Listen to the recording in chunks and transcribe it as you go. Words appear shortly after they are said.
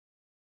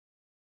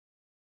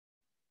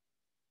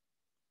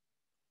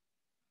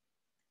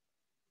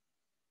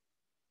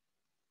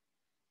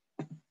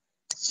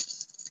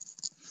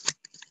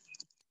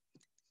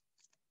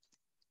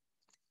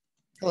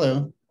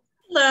Hello.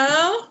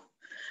 Hello.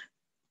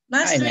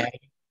 Nice Hi, to Matt.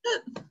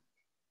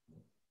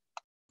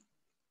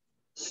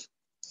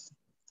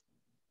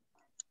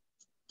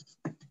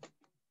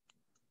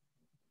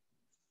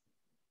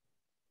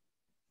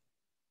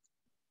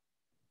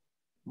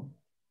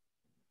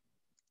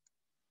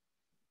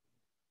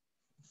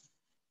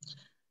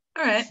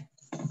 All right.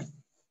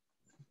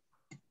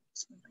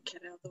 Let's move my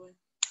cat out of the way.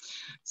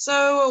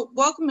 So,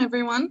 welcome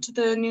everyone to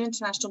the New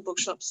International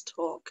Bookshops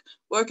talk,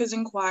 Workers'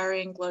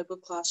 Inquiry and Global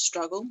Class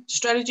Struggle,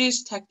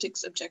 Strategies,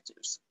 Tactics,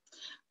 Objectives.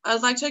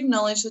 I'd like to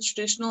acknowledge the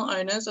traditional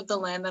owners of the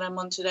land that I'm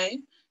on today,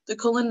 the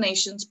Kulin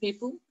Nations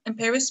people, and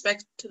pay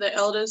respect to their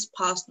elders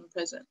past and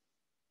present.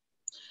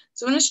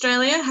 So in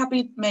Australia,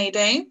 happy May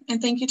Day,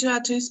 and thank you to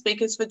our two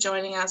speakers for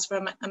joining us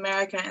from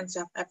America and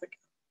South Africa.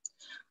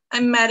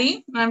 I'm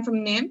Maddie, and I'm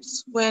from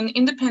NIBS. We're an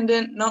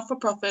independent,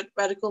 not-for-profit,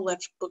 radical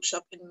left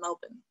bookshop in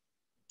Melbourne.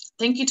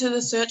 Thank you to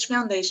the Search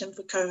Foundation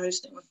for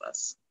co-hosting with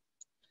us.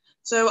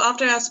 So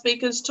after our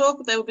speakers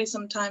talk, there will be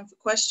some time for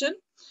question,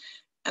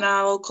 and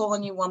I will call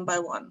on you one by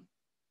one.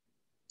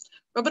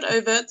 Robert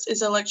Ovetz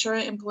is a lecturer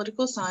in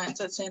political science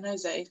at San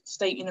Jose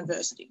State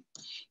University.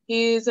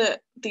 He is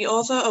the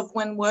author of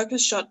When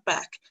Workers Shot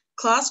Back,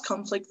 Class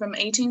Conflict from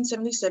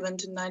 1877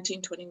 to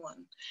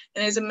 1921,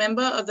 and is a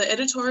member of the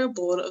editorial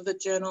board of the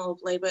Journal of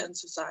Labour and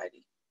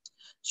Society.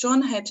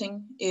 Shawn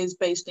Hattingh is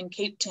based in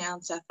Cape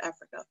Town, South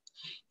Africa.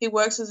 He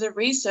works as a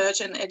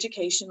research and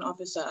education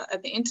officer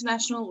at the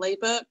International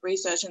Labour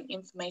Research and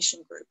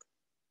Information Group.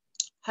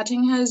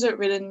 Hattingh has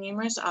written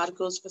numerous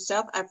articles for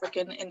South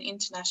African and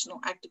international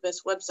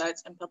activist websites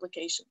and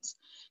publications,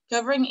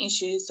 covering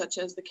issues such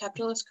as the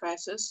capitalist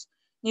crisis,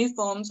 new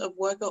forms of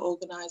worker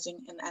organising,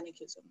 and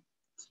anarchism.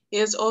 He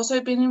has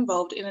also been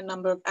involved in a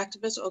number of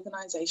activist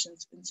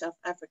organisations in South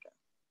Africa.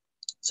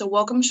 So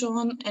welcome,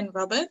 Shawn and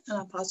Robert, and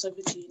I'll pass over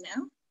to you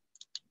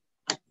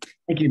now.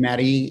 Thank you,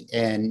 Maddie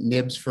and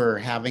NIBS, for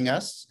having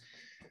us.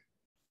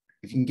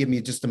 If you can give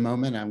me just a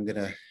moment, I'm going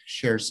to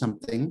share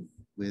something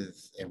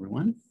with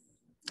everyone.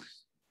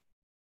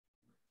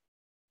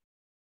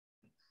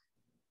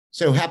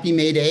 So happy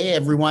May Day,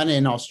 everyone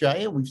in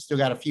Australia. We've still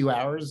got a few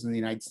hours in the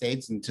United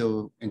States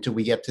until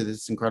we get to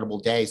this incredible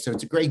day. So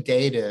it's a great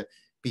day to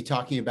be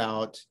talking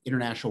about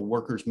international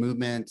workers'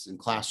 movements and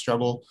class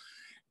struggle.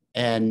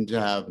 And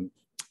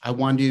I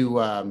want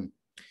to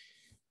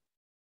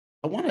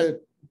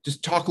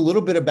just talk a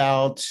little bit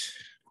about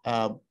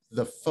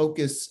the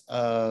focus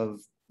of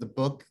the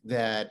book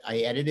that I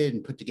edited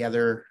and put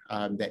together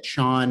that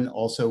Shawn,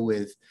 also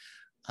with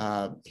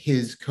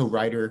his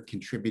co-writer,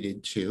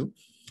 contributed to.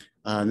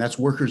 And that's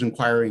Workers'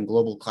 Inquiry and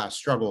Global Class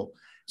Struggle.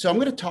 So I'm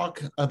going to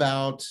talk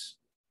about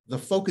the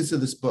focus of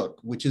this book,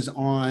 which is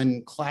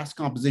on class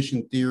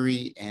composition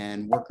theory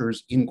and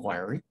workers'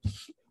 inquiry.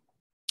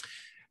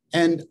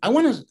 And I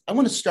want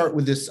to start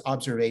with this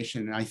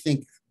observation, and I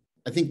think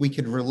we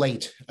could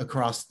relate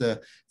across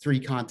the three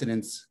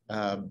continents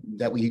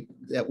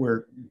that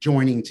we're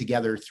joining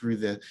together through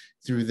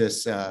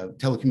this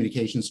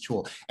telecommunications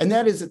tool, and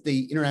that is that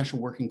the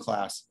international working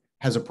class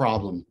has a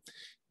problem.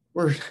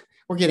 We're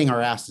getting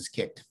our asses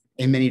kicked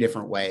in many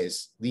different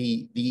ways.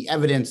 The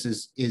evidence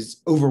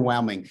is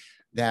overwhelming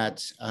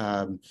that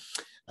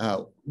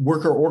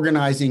worker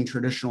organizing,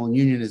 traditional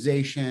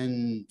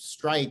unionization,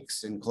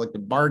 strikes, and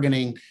collective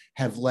bargaining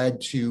have led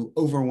to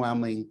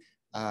overwhelming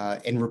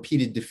and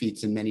repeated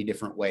defeats in many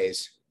different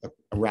ways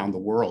around the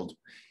world.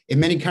 In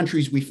many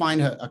countries, we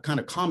find a kind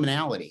of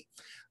commonality.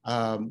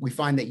 We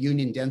find that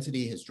union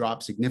density has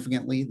dropped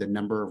significantly, the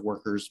number of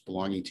workers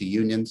belonging to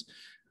unions,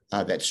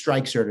 that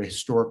strikes are at a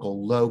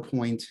historical low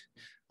point,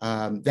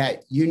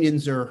 that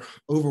unions are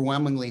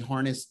overwhelmingly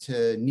harnessed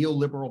to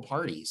neoliberal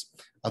parties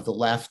of the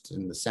left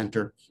and the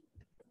center,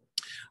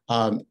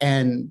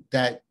 and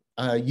that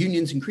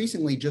unions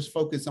increasingly just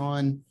focus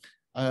on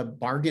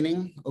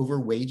bargaining over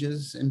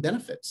wages and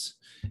benefits.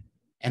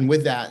 And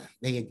with that,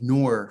 they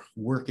ignore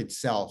work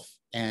itself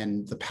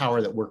and the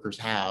power that workers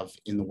have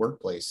in the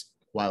workplace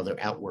while they're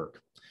at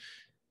work.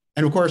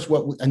 And of course,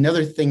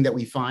 another thing that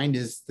we find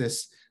is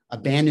this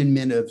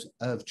abandonment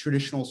of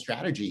traditional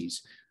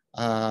strategies.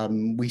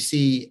 We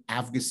see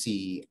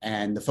advocacy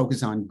and the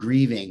focus on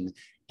grieving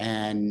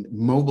and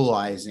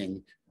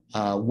mobilizing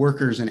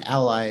workers and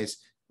allies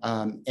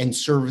and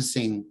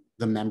servicing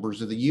the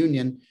members of the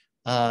union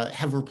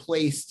have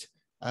replaced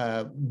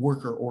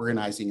worker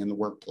organizing in the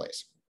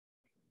workplace.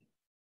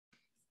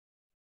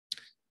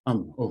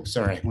 Oh,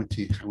 sorry, I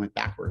went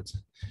backwards.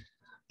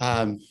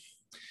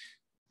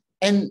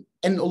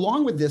 And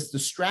along with this, the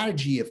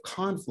strategy of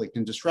conflict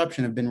and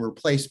disruption have been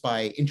replaced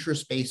by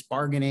interest-based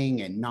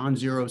bargaining and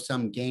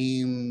non-zero-sum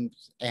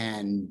games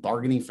and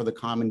bargaining for the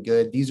common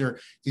good. These are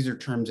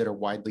terms that are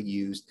widely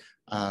used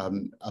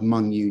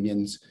among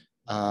unions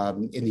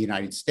in the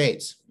United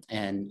States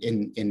and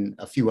in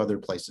a few other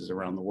places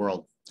around the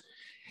world.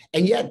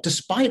 And yet,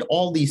 despite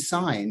all these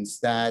signs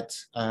that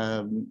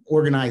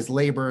organized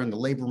labor and the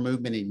labor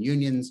movement and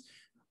unions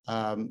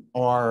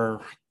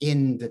are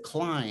in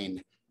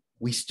decline,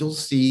 we still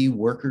see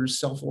workers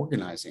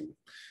self-organizing.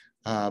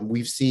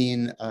 We've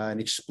seen an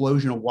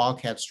explosion of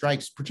wildcat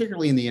strikes,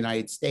 particularly in the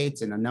United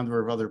States and a number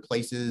of other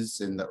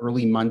places in the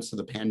early months of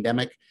the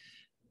pandemic.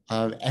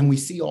 And we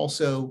see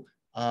also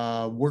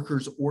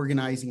workers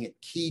organizing at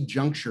key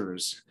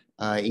junctures,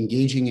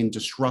 engaging in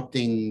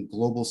disrupting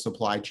global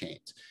supply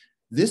chains.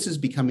 This is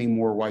becoming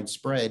more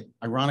widespread,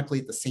 ironically,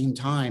 at the same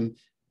time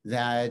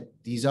that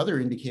these other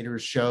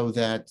indicators show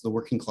that the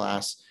working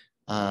class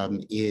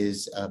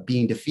is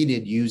being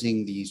defeated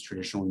using these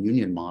traditional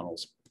union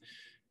models.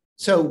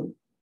 So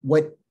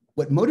what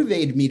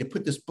motivated me to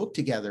put this book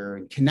together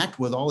and connect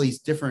with all these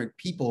different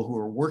people who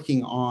are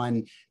working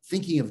on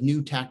thinking of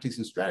new tactics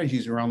and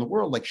strategies around the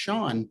world, like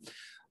Shawn,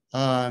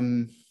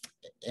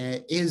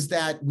 is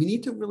that we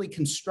need to really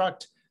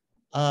construct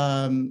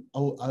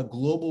a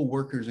global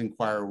workers'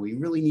 inquiry. We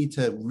really need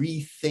to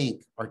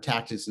rethink our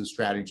tactics and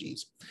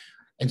strategies.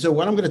 And so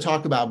what I'm going to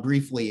talk about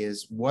briefly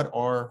is what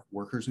are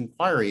workers'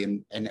 inquiry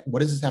and what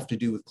does this have to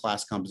do with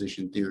class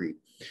composition theory?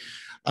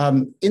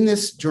 In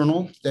this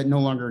journal that no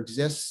longer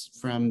exists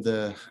from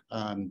the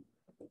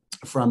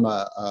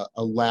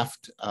a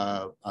left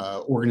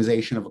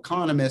organization of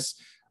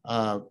economists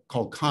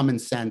called Common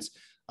Sense,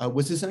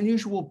 was this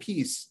unusual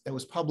piece that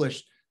was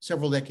published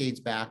several decades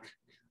back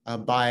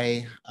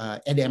by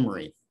Ed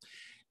Emery.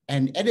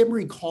 And Ed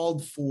Emery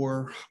called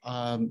for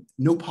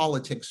no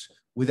politics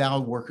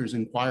without workers'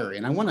 inquiry.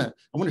 And I want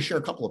to share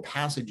a couple of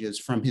passages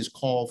from his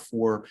call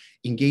for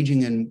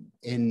engaging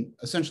in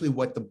essentially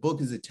what the book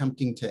is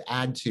attempting to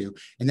add to,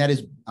 and that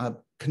is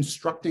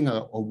constructing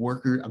a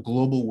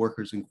global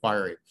workers'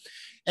 inquiry.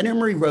 And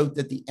Emery wrote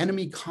that the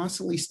enemy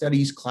constantly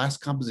studies class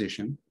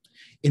composition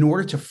in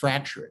order to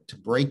fracture it, to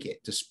break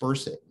it,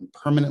 disperse it, and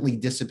permanently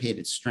dissipate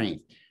its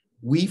strength.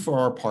 We, for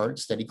our part,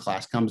 study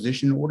class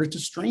composition in order to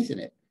strengthen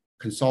it,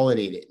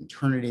 consolidate it, and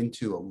turn it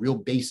into a real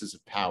basis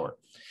of power.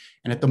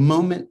 And at the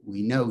moment,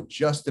 we know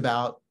just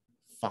about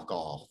fuck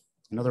all.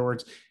 In other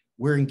words,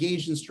 we're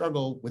engaged in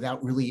struggle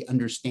without really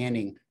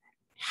understanding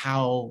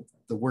how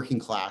the working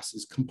class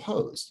is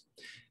composed.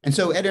 And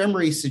so Ed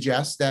Emery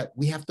suggests that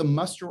we have to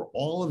muster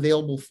all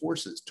available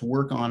forces to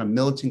work on a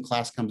militant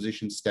class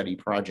composition study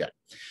project.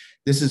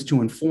 This is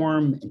to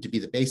inform and to be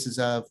the basis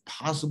of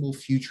possible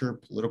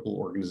future political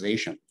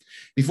organization.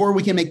 Before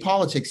we can make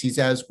politics, he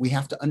says, we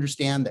have to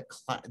understand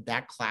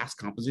that class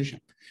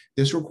composition.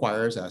 This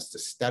requires us to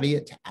study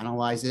it, to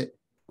analyze it,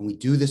 and we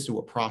do this through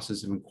a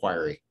process of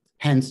inquiry.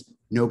 Hence,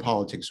 no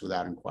politics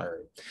without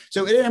inquiry.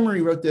 So Ed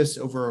Emery wrote this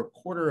over a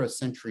quarter of a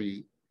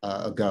century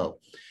ago.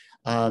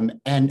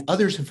 And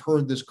others have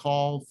heard this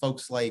call,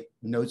 folks like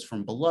Notes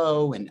from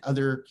Below and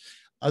other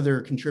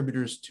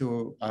contributors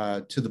to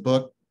the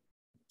book,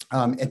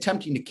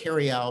 attempting to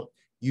carry out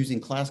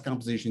using class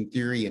composition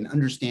theory and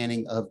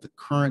understanding of the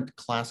current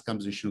class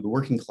composition of the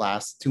working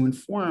class to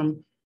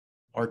inform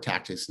our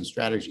tactics and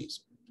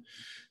strategies.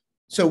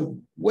 So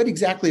what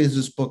exactly does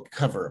this book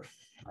cover?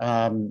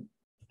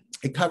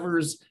 It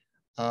covers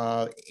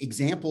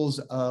examples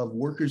of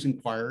workers'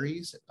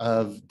 inquiries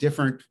of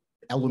different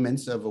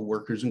elements of a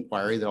workers'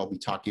 inquiry that I'll be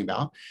talking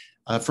about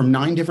from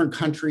 9 different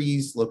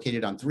countries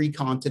located on 3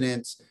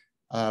 continents,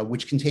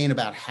 which contain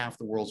about half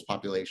the world's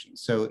population.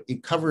 So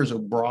it covers a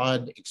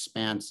broad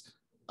expanse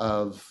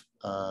of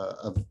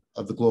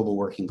the global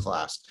working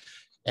class.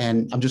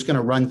 And I'm just going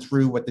to run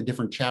through what the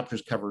different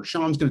chapters cover.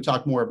 Shawn's going to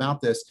talk more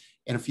about this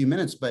in a few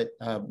minutes, but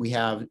we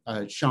have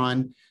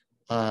Shawn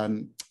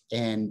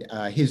and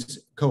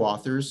his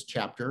co-authors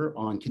chapter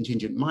on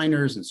contingent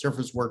miners and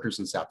surface workers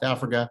in South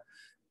Africa.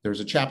 There's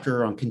a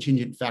chapter on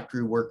contingent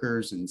factory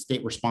workers and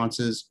state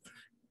responses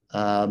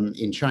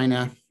in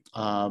China.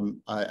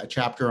 A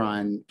chapter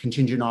on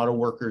contingent auto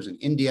workers in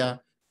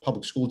India,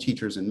 public school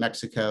teachers in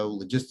Mexico,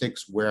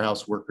 logistics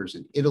warehouse workers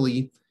in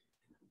Italy,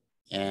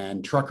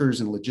 and truckers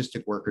and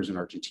logistic workers in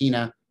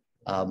Argentina.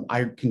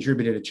 I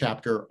contributed a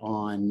chapter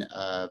on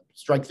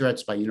strike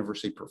threats by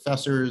university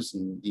professors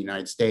in the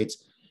United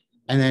States,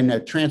 and then a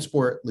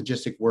transport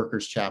logistic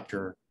workers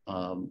chapter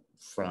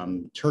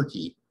from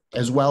Turkey,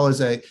 as well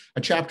as a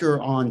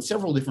chapter on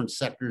several different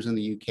sectors in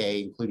the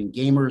UK, including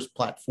gamers,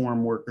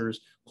 platform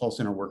workers, call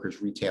center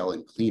workers, retail,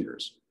 and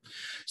cleaners.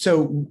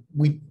 So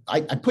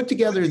I put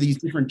together these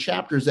different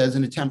chapters as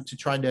an attempt to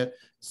try to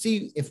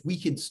see if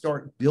we could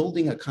start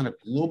building a kind of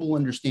global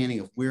understanding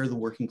of where the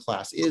working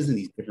class is in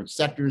these different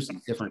sectors, in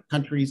different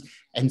countries,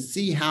 and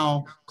see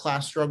how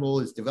class struggle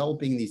is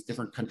developing in these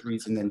different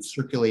countries and then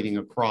circulating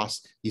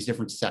across these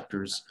different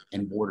sectors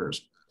and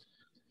borders.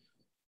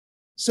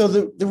 So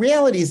the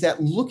reality is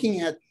that looking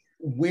at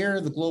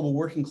where the global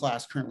working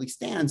class currently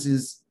stands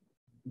is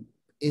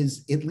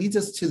it leads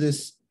us to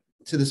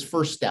this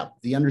first step,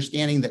 the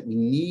understanding that we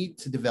need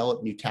to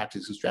develop new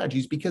tactics and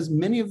strategies because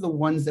many of the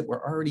ones that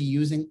we're already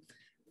using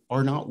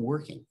are not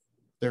working.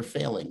 They're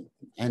failing.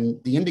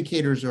 And the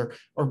indicators are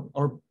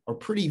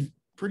pretty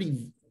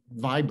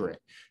vibrant.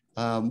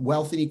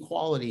 Wealth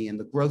inequality and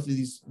the growth of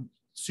these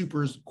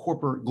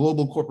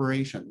global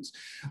corporations,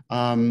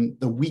 the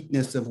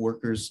weakness of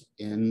workers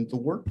in the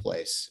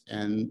workplace,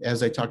 and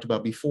as I talked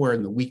about before,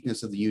 and the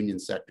weakness of the union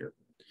sector.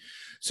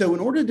 So in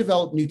order to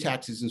develop new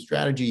tactics and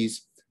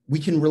strategies, we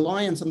can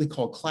rely on something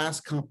called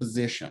class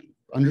composition,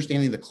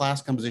 understanding the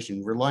class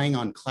composition, relying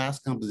on class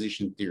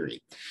composition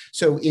theory.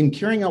 So in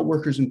carrying out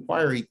workers'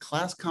 inquiry,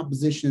 class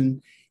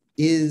composition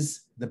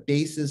is the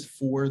basis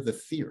for the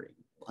theory,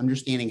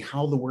 understanding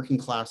how the working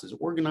class is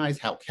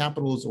organized, how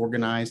capital is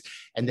organized,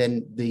 and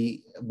then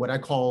what I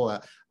call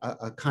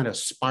a kind of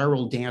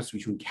spiral dance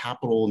between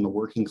capital and the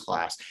working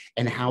class,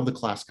 and how the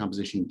class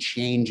composition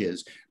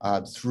changes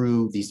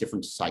through these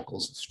different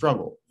cycles of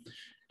struggle.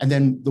 And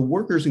then the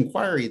workers'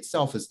 inquiry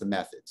itself is the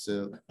method.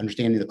 So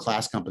understanding the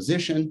class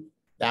composition,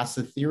 that's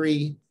the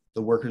theory.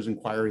 The workers'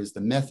 inquiry is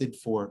the method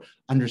for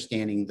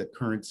understanding the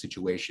current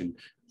situation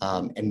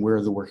and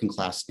where the working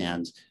class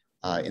stands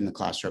in the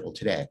class struggle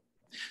today.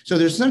 So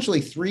there's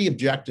essentially three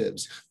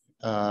objectives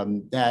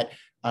that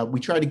we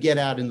try to get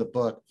at in the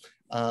book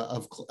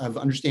of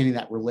understanding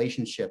that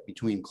relationship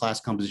between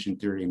class composition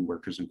theory and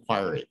workers'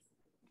 inquiry.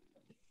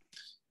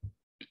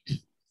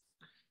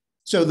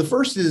 So the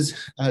first is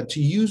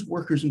to use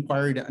workers'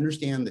 inquiry to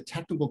understand the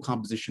technical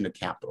composition of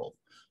capital.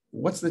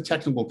 What's the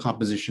technical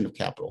composition of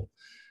capital?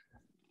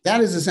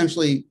 That is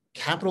essentially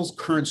capital's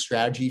current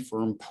strategy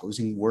for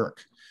imposing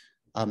work.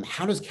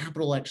 How does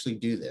capital actually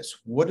do this?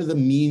 What are the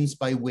means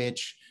by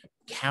which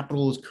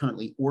capital is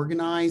currently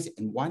organized,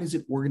 and why does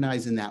it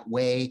organize in that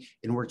way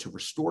in order to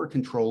restore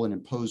control and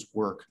impose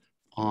work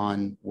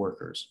on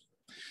workers?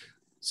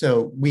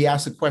 So we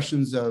ask the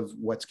questions of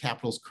what's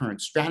capital's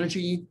current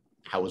strategy,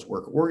 how is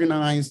work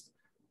organized,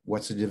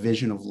 what's the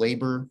division of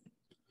labor,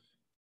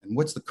 and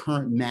what's the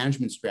current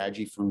management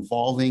strategy for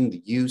involving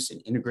the use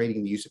and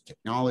integrating the use of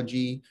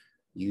technology,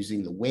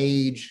 using the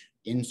wage,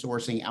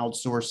 insourcing,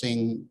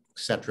 outsourcing,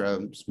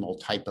 etc. Small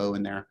typo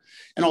in there.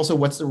 And also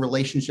what's the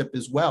relationship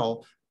as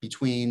well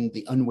between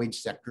the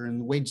unwaged sector and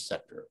the wage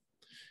sector.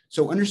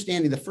 So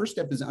understanding, the first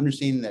step is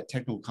understanding that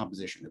technical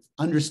composition, of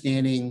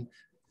understanding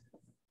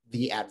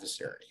the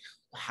adversary.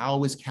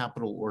 How is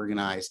capital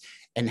organized,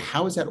 and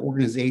how is that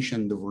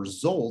organization the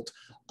result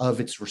of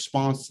its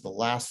response to the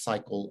last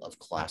cycle of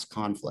class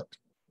conflict?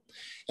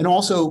 And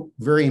also,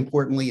 very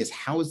importantly, is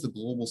how is the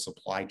global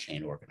supply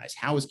chain organized?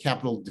 How is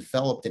capital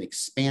developed and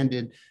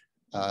expanded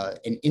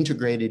an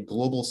integrated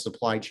global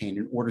supply chain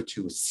in order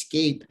to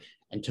escape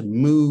and to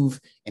move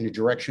in a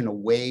direction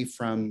away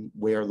from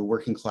where the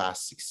working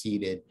class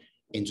succeeded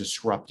in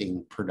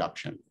disrupting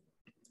production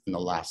in the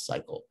last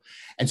cycle?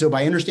 And so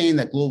by understanding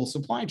that global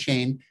supply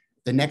chain,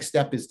 the next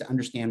step is to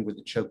understand where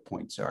the choke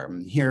points are.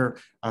 And here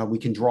we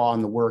can draw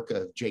on the work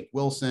of Jake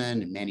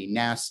Wilson and Manny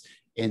Ness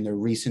in their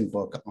recent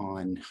book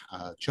on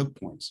choke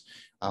points.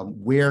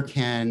 Where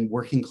can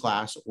working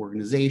class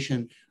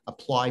organization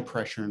apply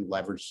pressure and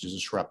leverage to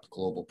disrupt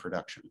global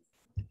production?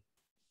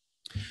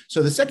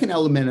 So the second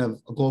element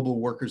of a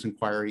global workers'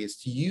 inquiry is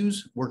to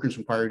use workers'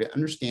 inquiry to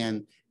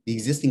understand the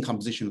existing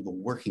composition of the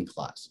working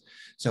class.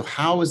 So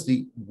how is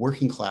the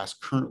working class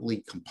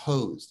currently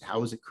composed?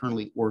 How is it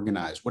currently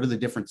organized? What are the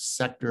different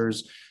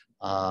sectors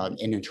and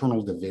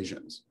internal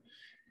divisions?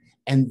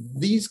 And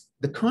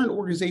the current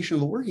organization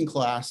of the working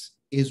class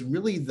is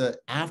really the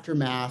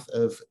aftermath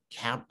of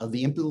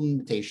the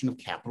implementation of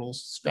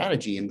capital's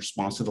strategy in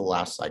response to the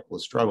last cycle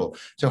of struggle.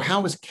 So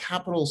how is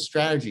capital's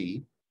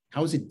strategy,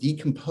 how is it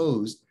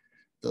decomposed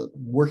the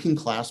working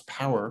class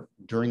power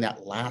during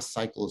that last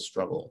cycle of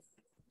struggle?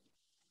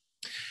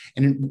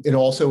 And it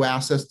also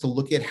asks us to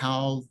look at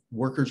how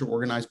workers are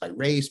organized by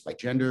race, by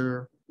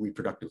gender,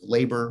 reproductive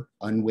labor,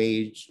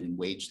 unwaged and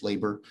waged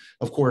labor.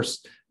 Of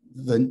course,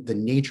 the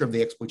nature of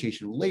the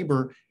exploitation of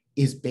labor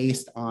is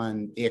based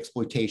on the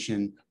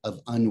exploitation of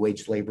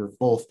unwaged labor,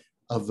 both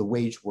of the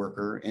waged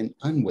worker and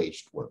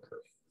unwaged worker,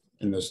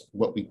 in this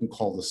what we can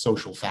call the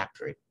social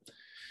factory.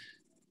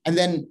 And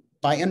then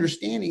by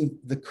understanding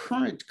the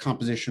current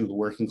composition of the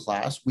working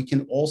class, we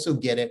can also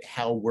get at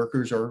how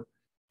workers are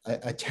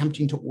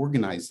attempting to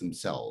organize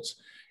themselves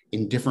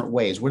in different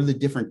ways. What are the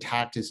different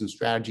tactics and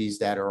strategies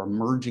that are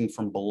emerging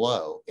from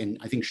below? And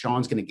I think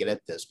Shawn's going to get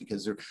at this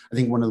because I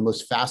think one of the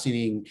most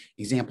fascinating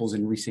examples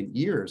in recent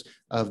years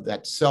of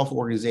that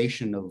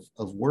self-organization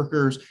of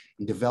workers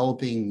and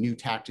developing new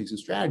tactics and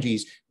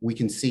strategies we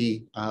can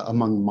see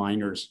among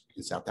miners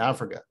in South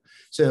Africa.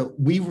 So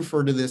we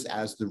refer to this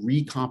as the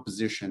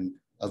recomposition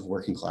of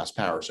working class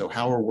power. So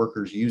how are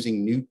workers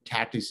using new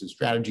tactics and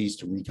strategies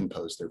to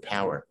recompose their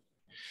power?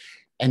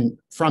 And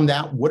from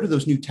that, what are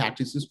those new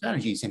tactics and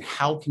strategies, and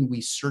how can we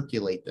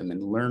circulate them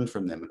and learn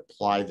from them and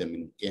apply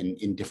them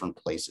in different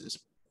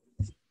places?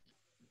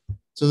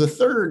 So the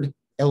third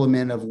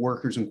element of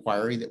workers'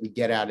 inquiry that we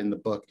get at in the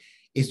book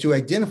is to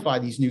identify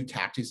these new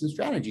tactics and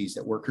strategies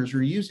that workers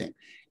are using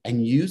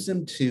and use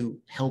them to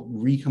help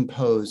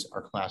recompose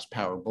our class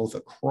power, both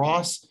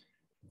across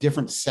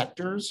different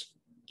sectors,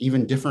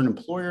 even different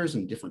employers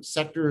and different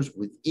sectors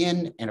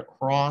within and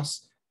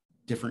across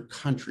different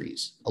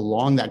countries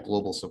along that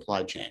global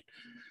supply chain.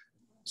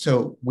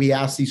 So we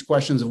ask these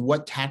questions of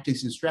what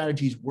tactics and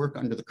strategies work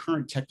under the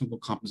current technical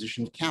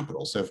composition of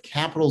capital. So if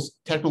capital's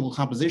technical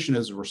composition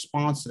is a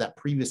response to that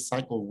previous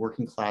cycle of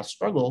working class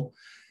struggle,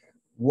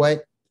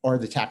 what are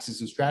the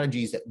tactics and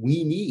strategies that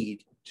we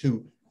need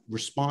to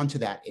respond to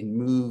that and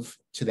move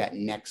to that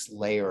next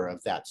layer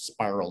of that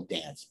spiral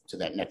dance, to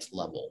that next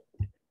level.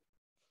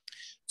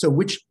 So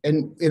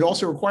and it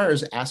also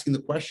requires asking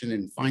the question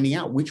and finding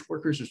out which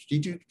workers are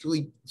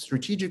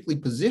strategically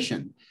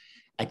positioned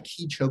at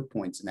key choke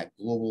points in that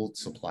global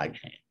supply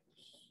chain.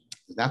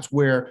 That's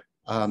where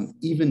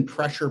even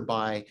pressure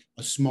by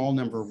a small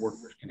number of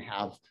workers can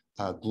have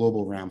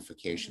global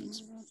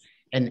ramifications.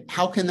 And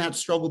how can that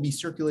struggle be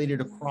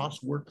circulated across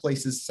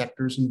workplaces,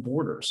 sectors, and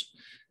borders?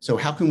 So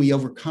how can we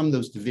overcome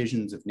those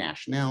divisions of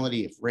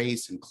nationality, of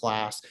race, and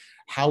class?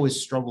 How is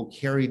struggle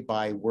carried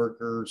by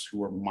workers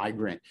who are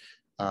migrant,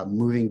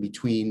 moving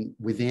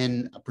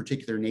within a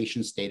particular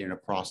nation state and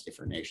across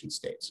different nation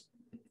states?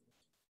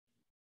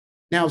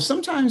 Now,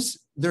 sometimes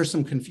there's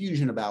some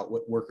confusion about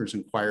what workers'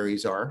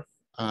 inquiries are.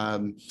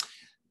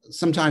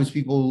 Sometimes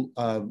people,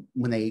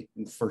 when they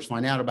first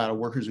find out about a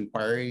workers'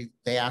 inquiry,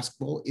 they ask,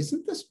 well,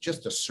 isn't this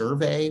just a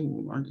survey?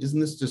 Isn't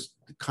this just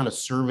the kind of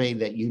survey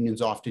that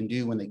unions often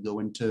do when they go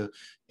into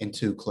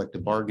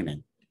collective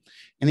bargaining?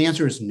 And the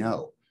answer is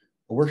no.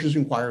 A workers'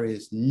 inquiry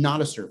is not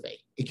a survey.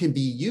 It can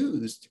be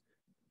used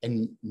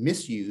and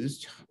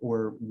misused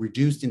or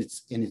reduced in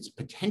its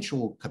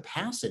potential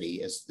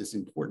capacity as this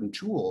important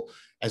tool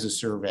as a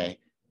survey,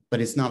 but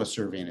it's not a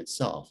survey in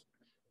itself.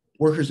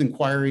 Workers'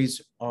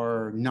 inquiries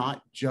are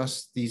not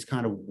just these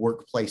kind of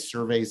workplace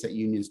surveys that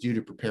unions do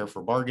to prepare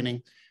for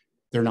bargaining.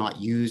 They're not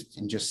used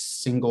in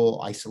just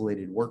single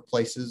isolated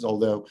workplaces,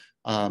 although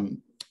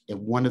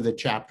one of the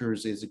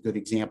chapters is a good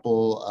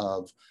example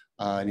of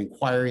an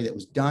inquiry that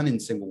was done in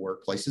single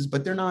workplaces,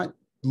 but they're not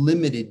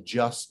limited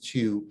just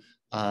to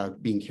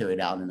being carried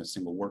out in a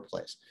single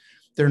workplace.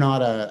 They're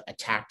not a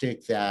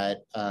tactic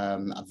that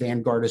a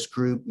vanguardist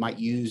group might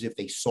use if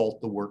they salt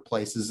the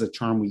workplace. This is a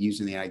term we use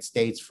in the United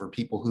States for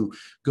people who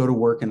go to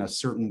work in a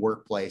certain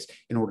workplace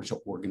in order to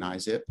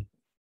organize it.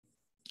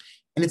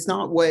 And it's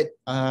not what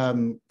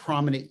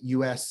prominent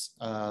US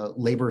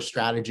labor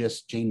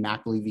strategist Jane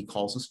McAlevey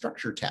calls a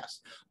structure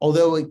test.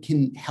 Although it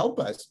can help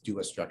us do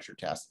a structure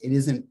test, it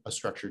isn't a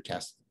structure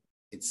test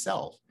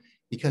itself,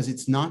 because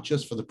it's not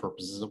just for the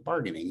purposes of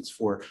bargaining, it's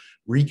for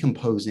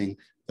recomposing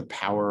the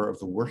power of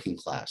the working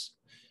class.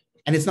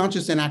 And it's not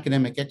just an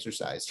academic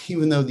exercise.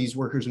 Even though these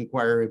workers'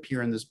 inquiry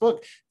appear in this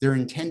book, they're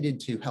intended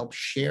to help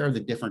share the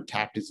different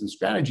tactics and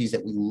strategies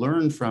that we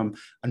learn from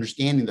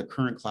understanding the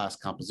current class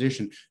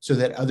composition so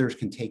that others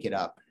can take it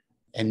up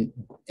and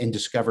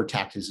discover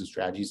tactics and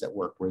strategies that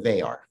work where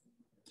they are.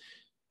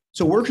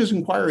 So workers'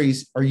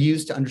 inquiries are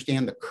used to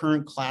understand the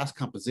current class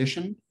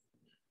composition,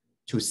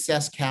 to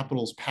assess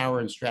capital's power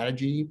and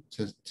strategy,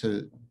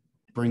 to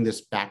bring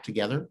this back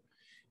together,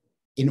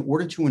 in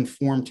order to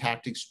inform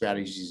tactics,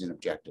 strategies, and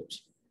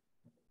objectives.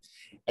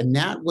 And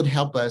that would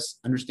help us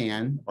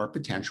understand our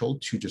potential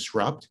to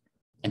disrupt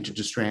and to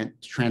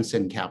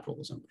transcend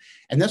capitalism.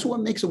 And that's what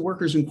makes a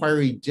workers'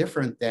 inquiry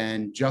different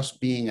than just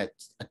being a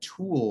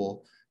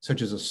tool,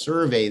 such as a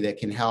survey that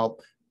can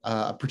help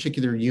a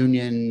particular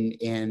union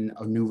in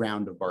a new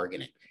round of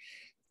bargaining.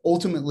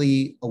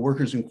 Ultimately, a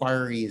workers'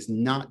 inquiry is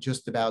not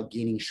just about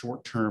gaining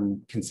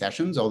short-term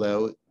concessions,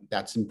 although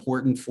that's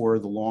important for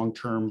the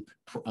long-term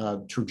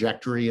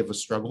trajectory of a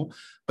struggle,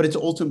 but it's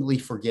ultimately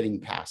for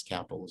getting past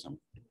capitalism.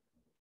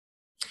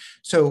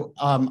 So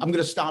I'm going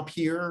to stop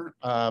here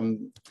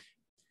and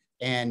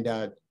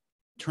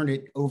turn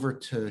it over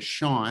to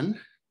Shawn.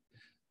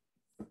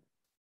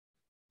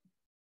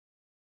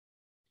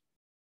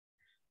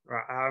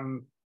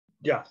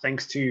 Yeah,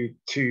 thanks to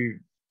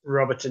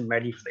Robert and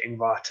Maddie for the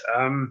invite.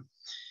 I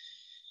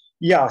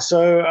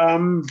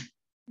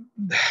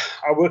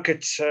work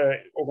at an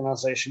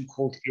organization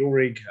called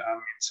ILRIG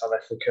in South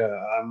Africa.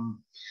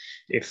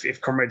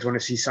 If comrades want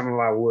to see some of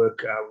our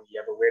work, we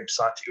have a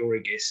website,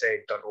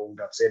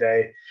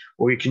 ilrigsa.org.za,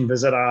 or you can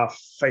visit our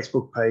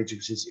Facebook page,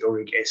 which is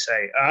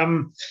ILRIG-SA.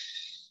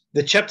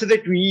 The chapter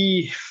that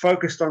we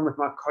focused on with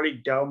my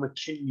colleague Dale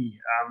McKinley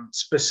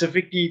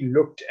specifically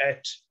looked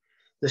at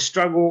the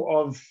struggle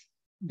of,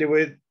 there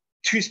were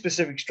two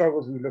specific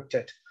struggles we looked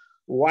at.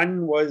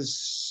 One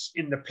was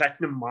in the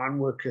platinum mine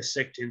worker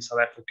sector in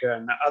South Africa,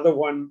 and the other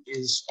one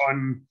is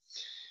on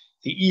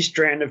the East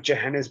Rand of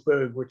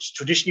Johannesburg, which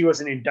traditionally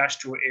was an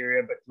industrial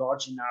area, but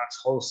largely now it's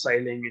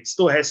wholesaling. It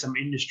still has some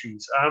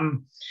industries.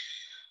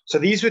 So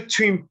these were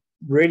two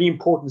really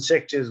important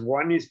sectors.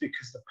 One is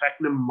because the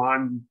platinum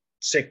mine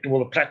sector,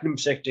 well, the platinum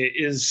sector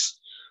is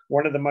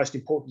one of the most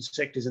important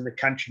sectors in the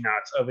country now.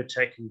 It's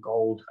overtaking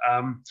gold.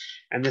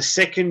 And the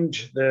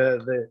second,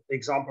 the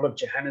example of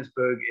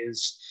Johannesburg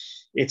is,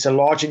 it's a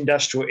large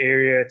industrial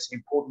area. It's an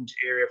important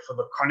area for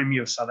the economy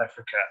of South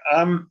Africa.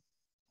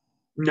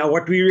 Now,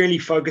 what we really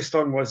focused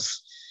on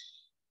was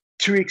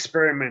two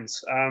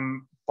experiments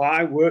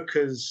by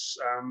workers.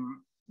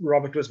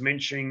 Robert was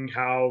mentioning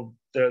how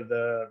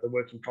the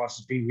working class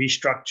has been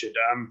restructured.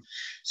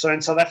 So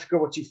in South Africa,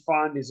 what you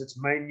find is it's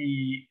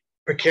mainly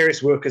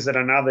precarious workers that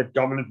are now the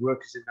dominant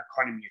workers in the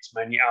economy. It's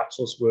mainly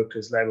outsourced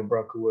workers, labor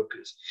broker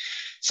workers.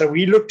 So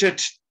we looked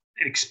at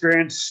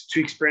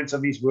two experience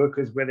of these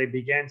workers where they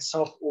began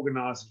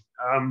self-organizing.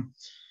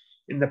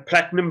 in the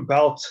Platinum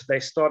Belt, they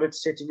started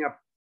setting up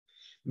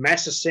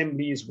mass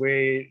assemblies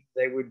where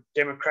they would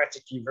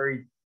democratically,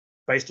 very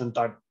based on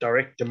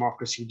direct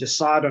democracy,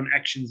 decide on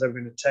actions they were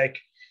going to take.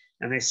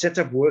 And they set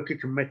up worker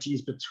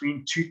committees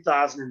between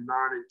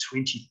 2009 and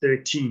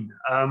 2013.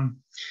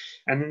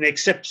 And then the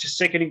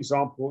second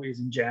example is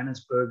in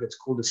Johannesburg. It's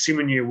called the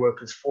Simonier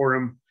Workers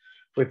Forum,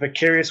 where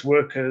precarious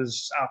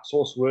workers,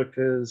 outsourced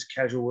workers,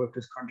 casual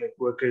workers, contract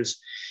workers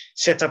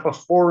set up a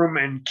forum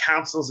and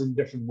councils in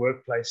different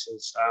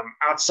workplaces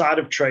outside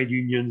of trade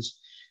unions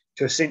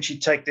to essentially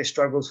take their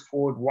struggles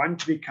forward, one,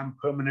 to become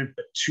permanent,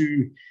 but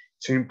two,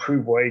 to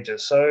improve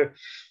wages. So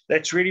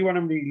that's really what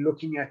I'm going to be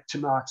looking at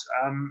tonight.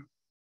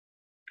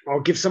 I'll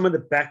give some of the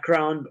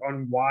background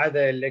on why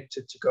they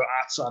elected to go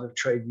outside of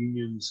trade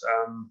unions.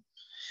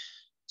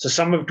 So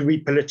some of it will be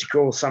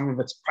political, some of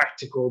it's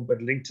practical,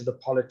 but linked to the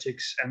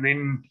politics. And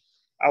then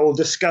I will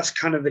discuss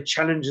kind of the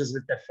challenges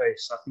that they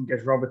face. I think,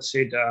 as Robert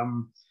said,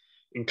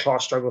 in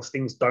class struggles,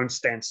 things don't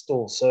stand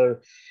still. So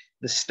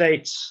the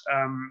states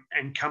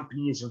and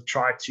companies have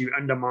tried to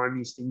undermine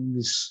these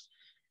things,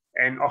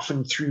 and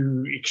often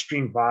through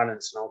extreme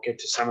violence. And I'll get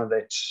to some of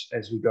that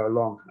as we go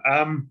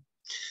along.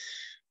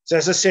 So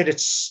as I said,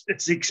 it's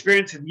the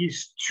experience of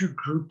these two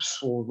groups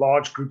or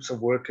large groups of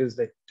workers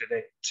that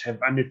have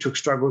undertook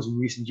struggles in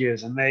recent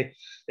years. And they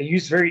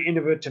use very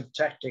innovative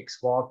tactics,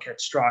 wildcat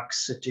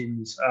strikes,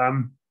 sit-ins.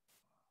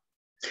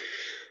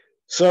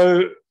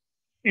 So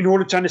in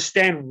order to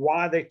understand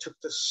why they took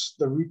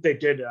the route they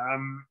did,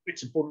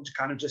 it's important to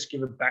kind of just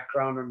give a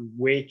background on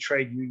where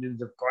trade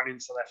unions have gone in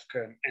South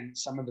Africa and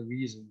some of the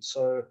reasons.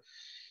 So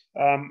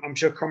I'm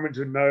sure comrades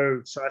would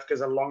know South Africa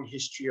has a long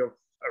history of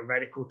a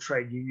radical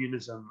trade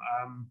unionism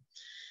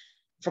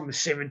from the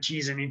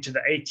 70s and into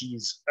the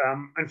 80s.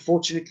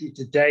 Unfortunately,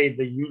 today,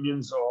 the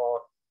unions are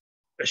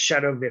a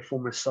shadow of their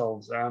former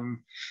selves.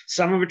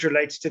 Some of it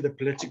relates to the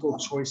political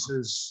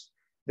choices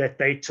that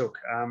they took.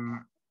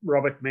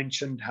 Robert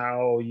mentioned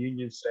how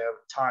unions are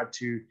tied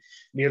to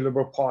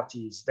neoliberal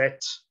parties.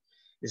 That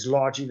is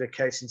largely the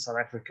case in South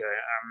Africa.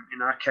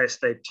 In our case,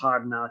 they're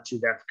tied now to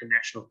the African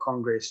National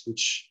Congress,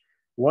 which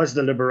was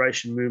the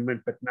liberation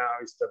movement, but now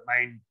is the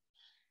main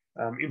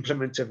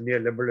implement of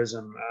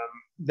neoliberalism.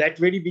 That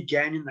really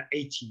began in the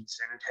 80s,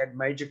 and it had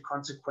major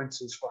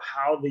consequences for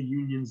how the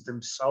unions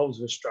themselves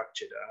were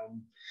structured.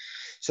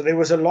 So there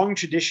was a long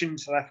tradition in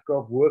South Africa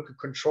of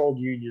worker-controlled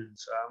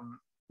unions,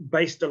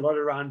 based a lot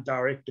around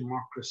direct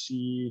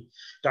democracy,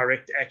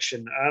 direct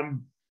action.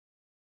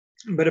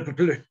 But a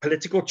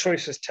political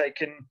choice was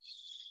taken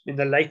in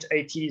the late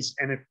 80s,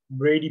 and it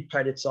really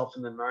played itself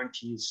in the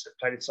 90s.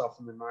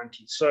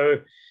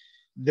 So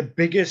the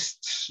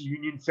biggest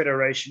union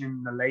federation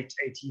in the late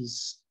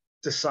 80s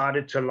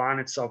decided to align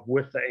itself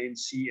with the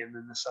ANC and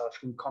then the South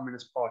African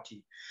Communist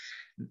Party.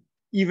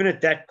 Even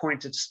at that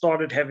point, it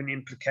started having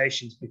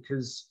implications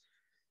because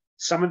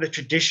some of the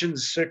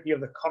traditions, certainly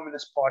of the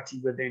Communist Party,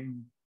 were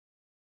then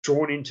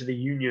drawn into the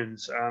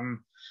unions.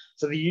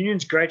 So the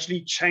unions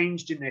gradually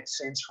changed in that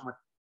sense from a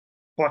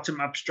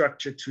bottom-up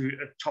structure to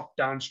a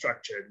top-down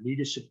structure.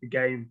 Leadership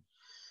began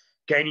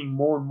gaining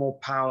more and more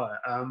power.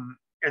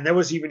 And that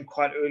was even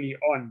quite early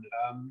on.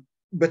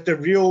 But the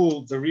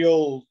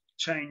real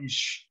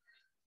change,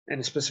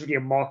 and specifically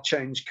a marked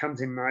change,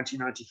 comes in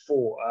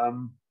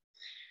 1994.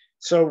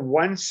 So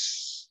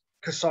once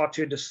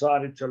COSATU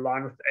decided to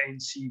align with the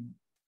ANC,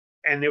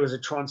 and there was a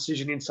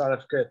transition in South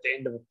Africa at the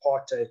end of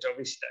apartheid,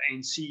 obviously the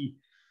ANC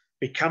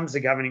becomes the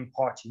governing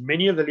party.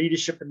 Many of the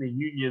leadership in the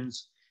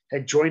unions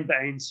had joined the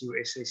ANC or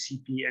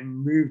SACP and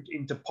moved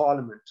into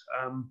parliament.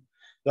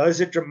 Those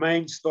that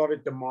remained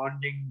started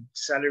demanding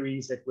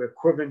salaries that were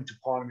equivalent to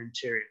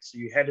parliamentarians. So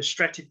you had a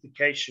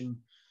stratification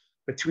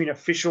between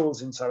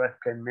officials in South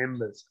Africa and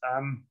members.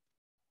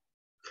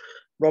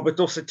 Robert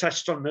also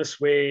touched on this,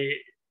 where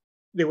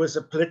there was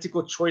a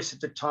political choice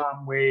at the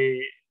time where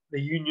the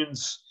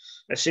unions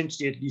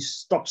essentially at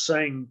least stopped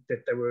saying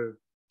that they were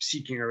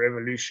seeking a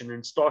revolution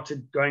and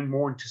started going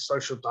more into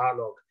social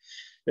dialogue.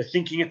 The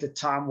thinking at the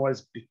time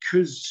was,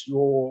 because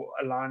your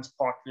alliance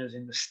partners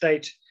in the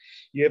state,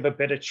 you have a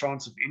better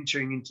chance of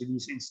entering into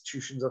these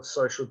institutions of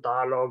social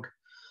dialogue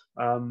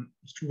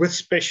with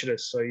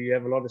specialists. So you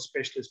have a lot of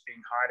specialists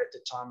being hired at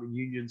the time in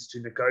unions to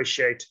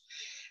negotiate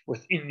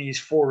within these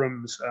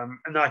forums.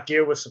 An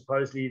idea was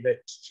supposedly that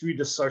through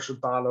the social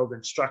dialogue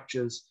and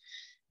structures,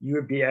 you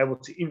would be able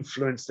to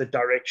influence the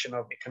direction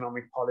of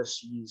economic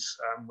policies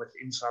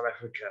within South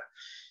Africa.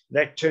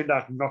 That turned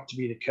out not to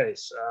be the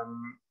case.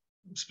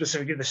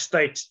 Specifically, the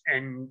state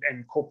and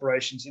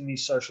corporations in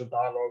these social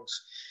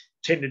dialogues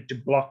tended to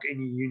block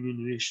any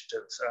union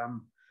initiatives.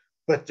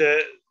 But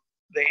the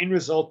end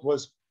result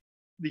was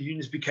the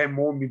unions became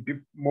more and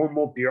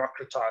more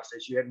bureaucratized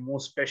as you had more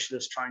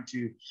specialists trying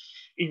to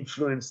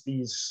influence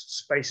these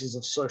spaces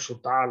of social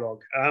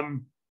dialogue.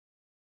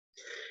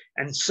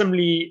 And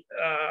similarly,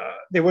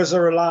 there was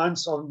a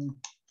reliance on,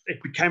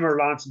 it became a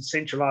reliance on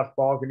centralized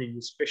bargaining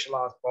with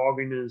specialized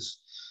bargainers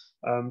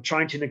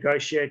trying to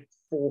negotiate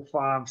 4,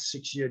 5,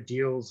 6 year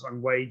deals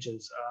on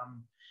wages.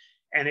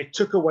 and it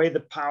took away the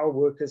power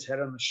workers had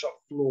on the shop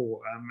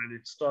floor, and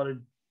it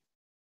started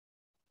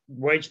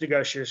wage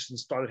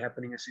negotiations started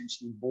happening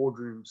essentially in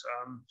boardrooms.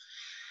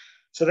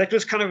 So that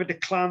was kind of a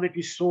decline that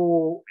we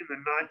saw in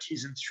the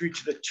 90s and through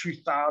to the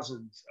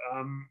 2000s.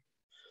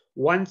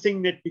 One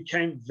thing that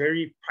became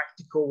very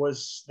practical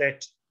was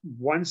that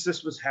once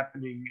this was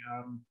happening,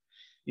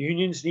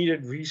 unions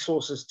needed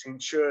resources to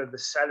ensure the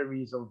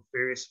salaries of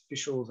various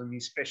officials and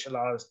these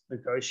specialized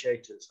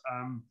negotiators.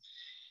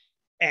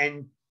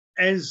 And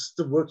as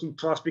the working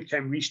class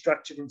became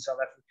restructured in South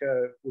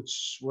Africa,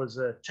 which was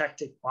a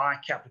tactic by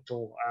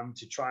capital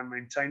to try and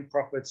maintain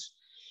profits,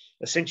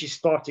 essentially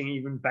starting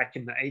even back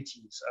in the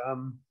 80s,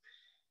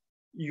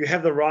 you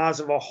have the rise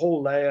of a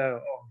whole layer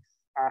of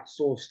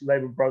outsourced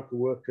labor broker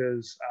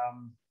workers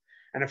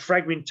and a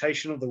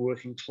fragmentation of the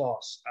working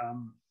class.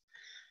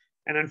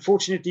 And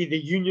unfortunately, the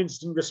unions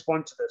didn't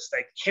respond to this.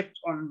 They kept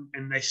on,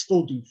 and they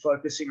still do,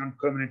 focusing on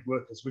permanent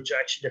workers, which are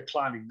actually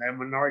declining. They're a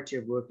minority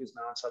of workers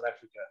now in South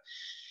Africa.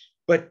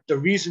 But the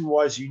reason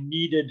was you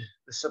needed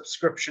the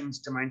subscriptions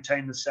to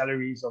maintain the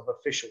salaries of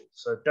officials.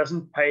 So it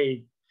doesn't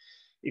pay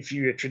if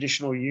you're a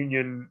traditional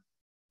union,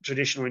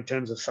 traditional in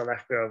terms of South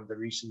Africa of the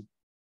recent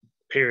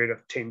period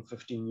of 10,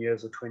 15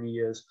 years or 20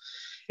 years.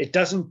 It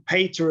doesn't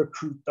pay to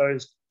recruit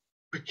those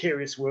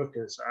precarious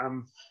workers.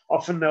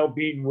 Often they'll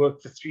be in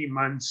work for 3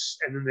 months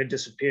and then they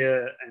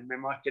disappear, and they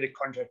might get a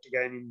contract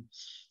again in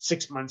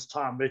 6 months'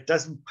 time, but it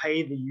doesn't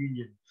pay the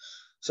union.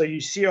 So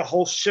you see a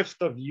whole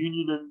shift of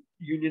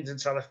unions in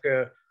South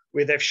Africa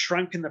where they've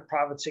shrunk in the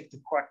private sector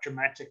quite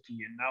dramatically.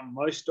 And now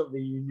most of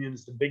the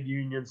unions, the big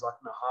unions like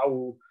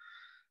Nahawu,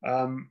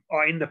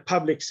 are in the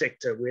public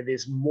sector where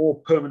there's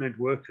more permanent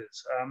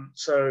workers.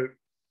 So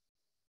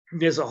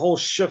there's a whole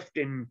shift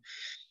in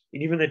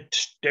even the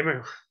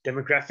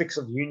demographics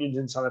of unions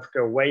in South Africa,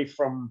 away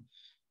from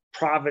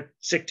private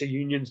sector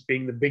unions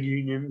being the big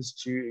unions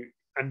to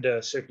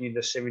under certainly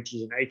the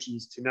 70s and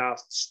 80s to now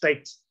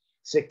state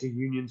sector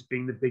unions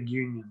being the big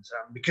unions,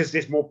 because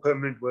there's more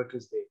permanent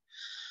workers there.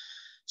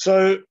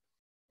 So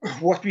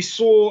what we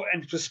saw,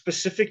 and it was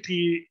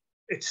specifically,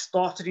 it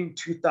started in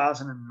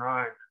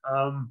 2009,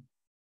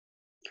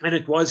 and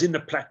it was in the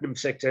platinum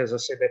sector. As I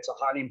said, that's a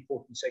highly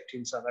important sector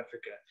in South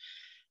Africa.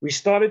 We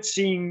started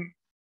seeing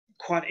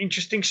quite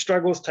interesting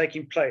struggles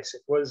taking place.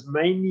 It was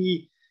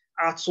mainly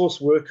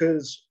outsourced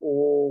workers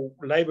or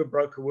labor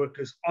broker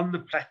workers on the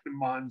platinum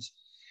mines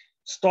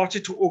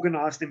started to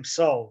organize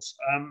themselves.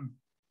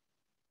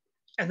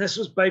 And this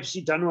was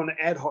basically done on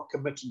ad hoc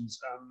committees.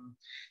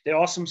 There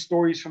are some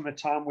stories from the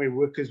time where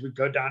workers would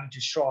go down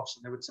into shafts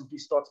and they would simply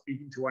start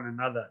speaking to one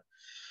another.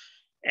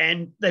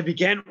 And they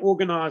began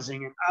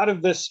organizing. And out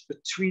of this,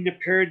 between a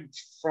period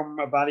from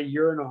about a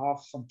year and a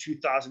half, from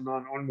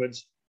 2009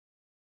 onwards,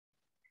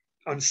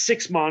 on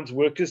 6 mines,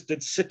 workers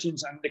did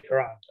sit-ins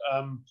underground.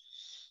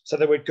 So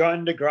they would go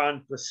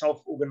underground, were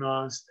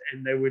self-organized,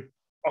 and they would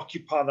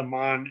occupy the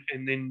mine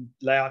and then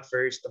lay out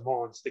various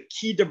demands. The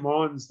key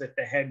demands that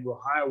they had were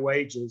higher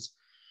wages,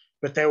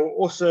 but they were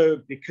also,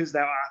 because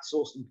they were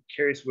outsourced and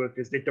precarious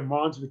workers, their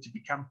demands were to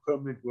become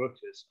permanent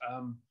workers.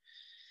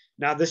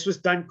 Now, this was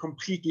done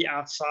completely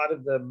outside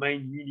of the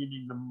main union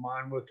in the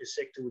mine workers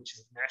sector, which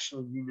is the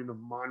National Union of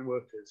Mine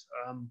Workers.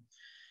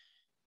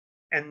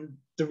 And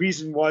the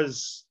reason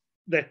was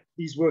that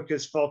these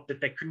workers felt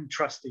that they couldn't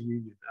trust the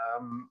union.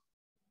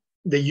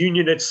 The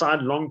union had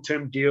signed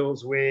long-term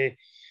deals where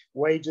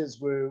wage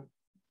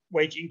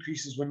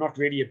increases were not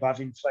really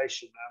above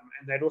inflation.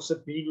 And they'd also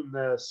been in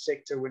the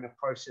sector when a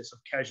process of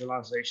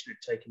casualization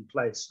had taken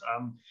place.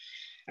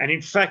 And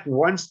in fact,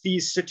 once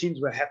these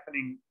sit-ins were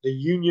happening, the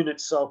union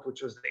itself,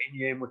 which was the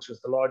NUM, which was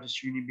the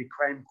largest union,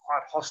 became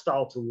quite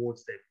hostile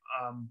towards them.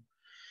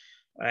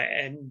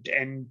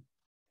 And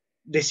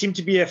there seemed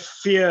to be a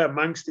fear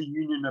amongst the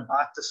union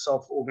about the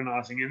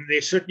self-organizing. And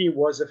there certainly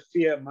was a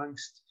fear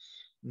amongst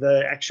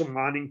the actual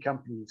mining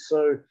companies.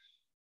 So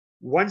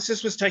once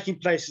this was taking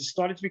place, it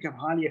started to become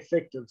highly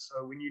effective.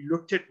 So when you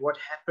looked at what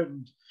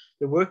happened,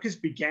 the workers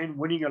began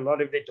winning a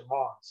lot of their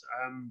demands.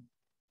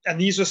 And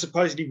these were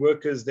supposedly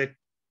workers that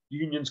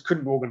unions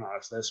couldn't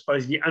organize. They're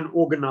supposedly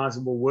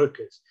unorganizable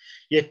workers,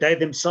 yet they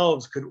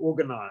themselves could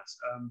organize.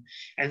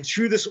 And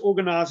through this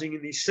organizing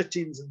in these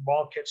sit-ins and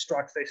wildcat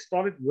strikes, they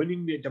started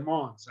winning their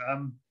demands.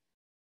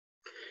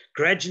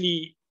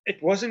 Gradually,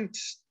 it wasn't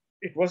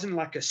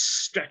like a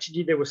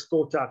strategy that was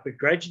thought out, but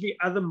gradually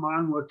other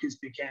mine workers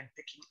began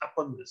picking up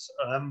on this.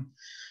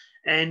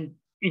 And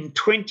in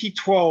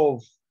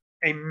 2012,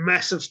 a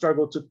massive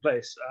struggle took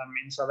place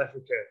in South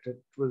Africa. It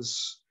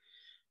was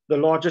the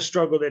largest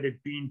struggle that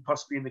had been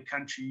possibly in the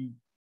country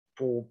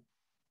for,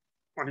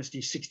 honestly,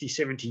 60,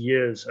 70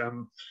 years.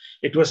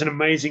 It was an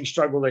amazing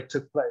struggle that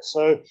took place.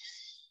 So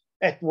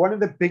at one of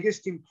the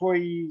biggest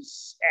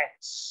employers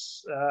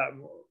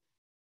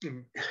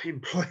in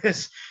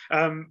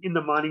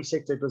the mining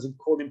sector, it was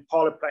called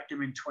Impala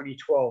Platinum in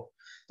 2012.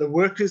 The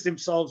workers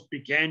themselves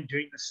began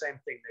doing the same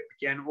thing. They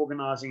began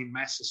organizing in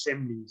mass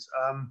assemblies.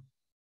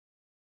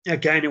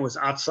 Again, it was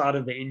outside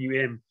of the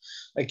NUM.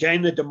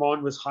 Again, the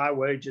demand was high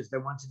wages. They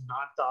wanted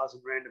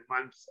 9,000 Rand a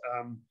month.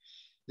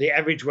 the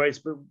average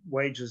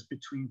wage was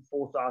between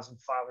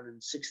 4,500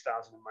 and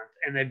 6,000 a month.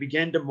 And they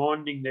began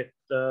demanding that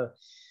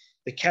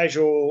the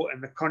casual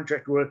and the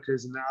contract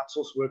workers and the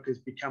outsourced workers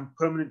become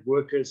permanent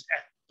workers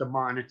at the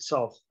mine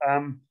itself.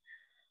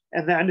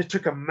 And they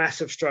undertook a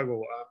massive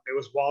struggle. There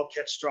was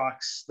wildcat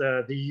strikes.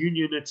 The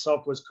union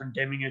itself was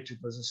condemning it. It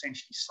was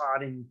essentially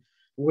siding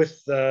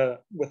with the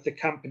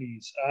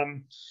companies.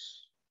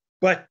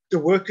 But the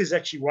workers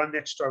actually won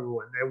that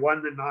struggle, and they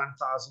won the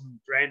 9,000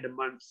 rand a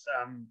month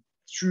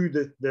through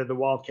the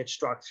wildcat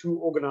strike, through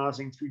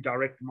organizing, through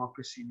direct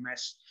democracy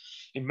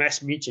in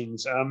mass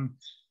meetings.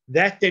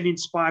 That then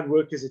inspired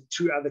workers at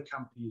two other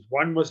companies.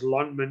 One was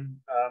Lonman.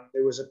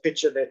 There was a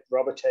picture that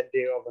Robert had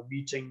there of a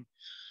meeting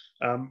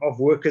of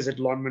workers at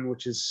Lonman,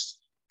 which is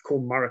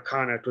called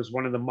Marikana. It was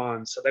one of the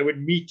mines. So they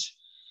would meet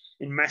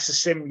in mass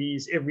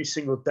assemblies every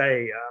single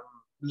day,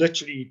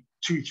 literally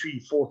 2,000,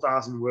 3,000,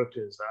 4,000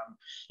 workers.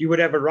 You would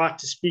have a right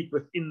to speak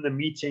within the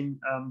meeting.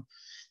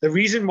 The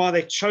reason why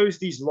they chose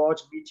these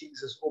large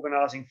meetings as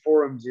organizing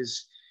forums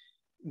is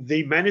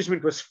the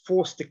management was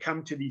forced to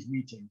come to these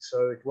meetings.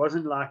 So it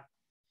wasn't like,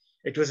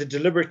 it was a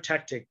deliberate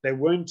tactic. They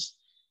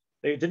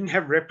didn't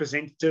have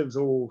representatives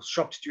or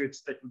shop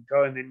stewards that would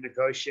go and then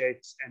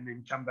negotiate and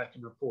then come back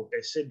and report.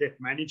 They said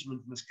that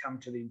management must come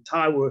to the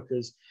entire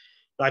workers.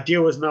 The idea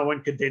was no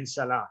one could then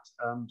sell out.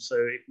 So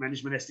if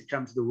management has to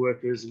come to the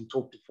workers and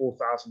talk to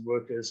 4,000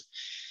 workers,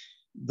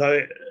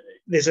 though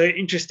there's an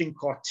interesting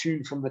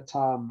cartoon from the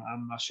time.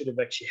 I should have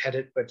actually had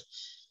it, but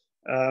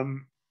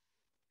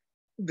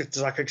it's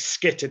like a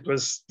sketch. It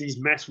was these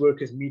mass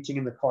workers meeting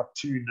in the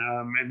cartoon,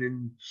 and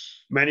then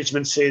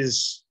management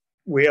says,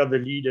 "We are the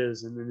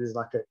leaders," and then there's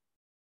like a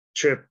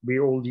chirp,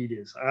 "We're all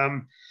leaders."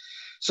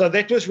 So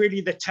that was really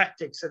the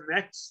tactics, and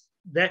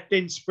that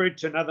then spread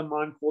to another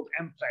mine called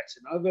Amplat.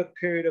 And over a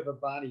period of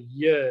about a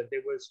year,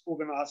 there was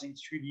organizing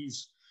through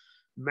these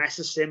mass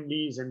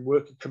assemblies and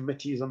worker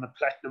committees on the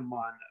platinum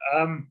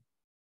mine.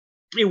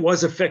 It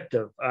was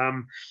effective.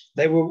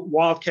 They were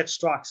wildcat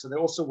strikes, so they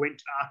also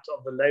went out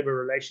of the Labour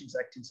Relations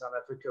Act in South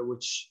Africa,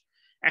 which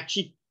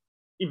actually,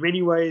 in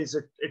many ways,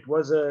 it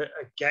was a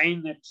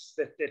gain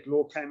that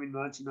law came in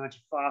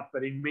 1995,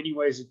 but in many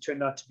ways it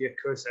turned out to be a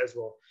curse as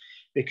well,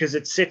 because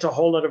it set a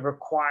whole lot of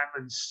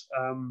requirements.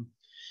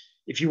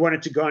 If you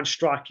wanted to go on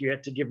strike, you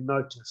had to give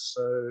notice.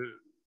 So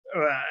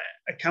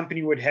a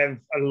company would have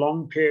a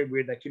long period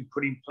where they could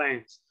put in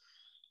plans.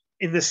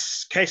 In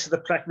this case of the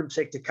platinum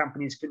sector,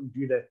 companies couldn't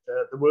do that.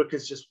 The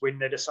workers just, when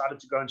they decided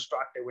to go on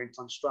strike, they went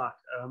on strike.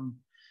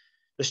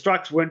 The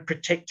strikes weren't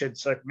protected,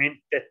 so it meant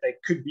that they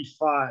could be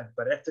fired.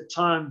 But at the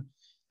time,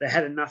 they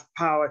had enough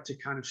power to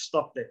kind of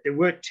stop that. There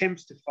were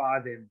attempts to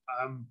fire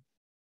them.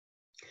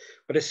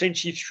 But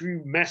essentially,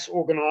 through mass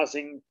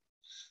organizing,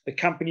 the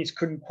companies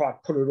couldn't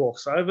quite pull it off.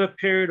 So over a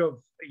period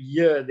of a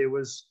year, there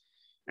was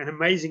an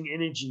amazing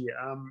energy.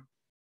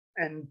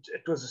 And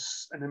it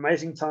was an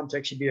amazing time to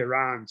actually be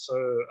around. So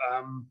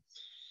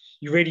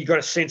you really got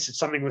a sense that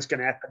something was going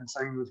to happen,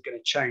 something was going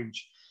to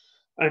change.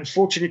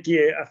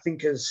 Unfortunately, I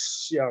think,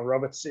 as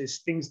Robert says,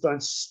 things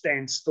don't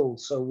stand still.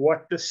 So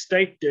what the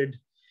state did,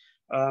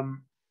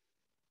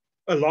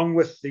 along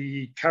with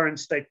the current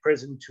state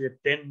president, who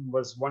then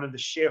was one of the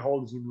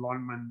shareholders in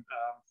Lonman,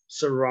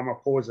 Sir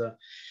Ramaphosa,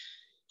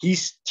 he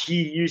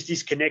used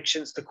his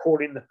connections to call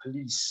in the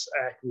police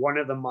at one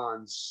of the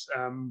mines,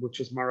 which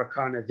was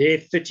Marikana. There,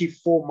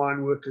 34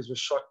 mine workers were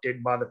shot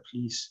dead by the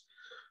police.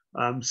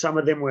 Some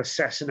of them were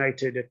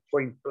assassinated at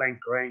point blank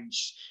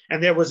range.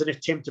 And there was an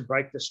attempt to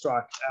break the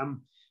strike.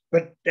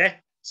 But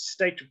that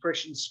state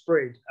repression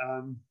spread.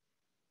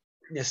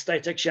 The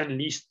state actually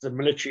unleashed the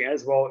military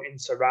as well in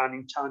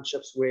surrounding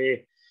townships where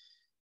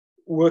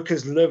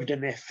workers lived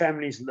and their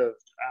families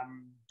lived.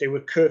 There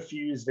were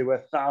curfews. There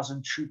were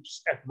 1,000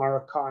 troops at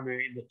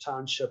Marikana in the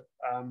township.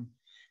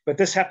 But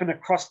this happened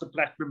across the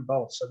Platinum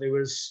Belt. So it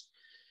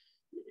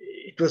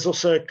was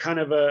also kind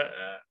of a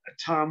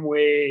time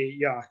where,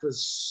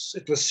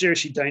 it was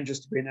seriously dangerous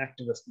to be an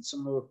activist in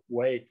similar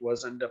way it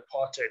was under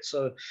apartheid.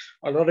 So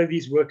a lot of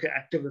these worker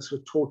activists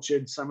were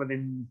tortured. Some of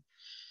them,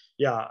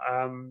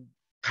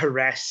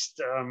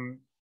 harassed.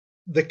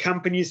 The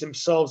companies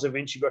themselves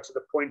eventually got to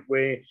the point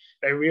where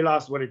they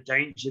realized what a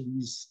danger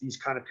these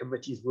kind of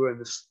committees were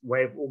and this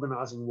way of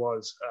organizing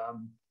was.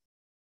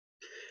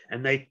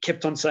 And they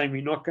kept on saying,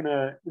 we're not going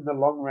to, in the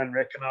long run,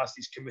 recognize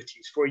these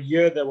committees. For a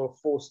year, they were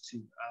forced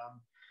to.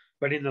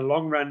 But in the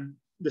long run,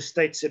 the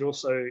state said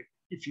also,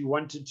 if you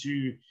wanted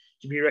to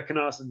be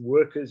recognized as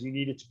workers, you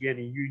needed to be in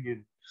a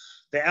union.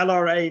 The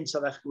LRA in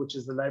South Africa, which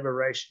is the Labour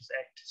Relations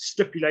Act,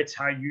 stipulates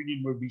how a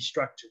union would be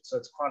structured. So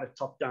it's quite a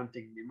top-down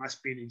thing. There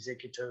must be an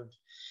executive.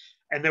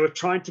 And they were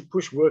trying to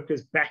push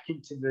workers back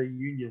into the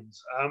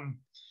unions.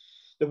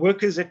 The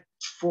workers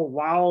for a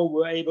while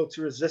were able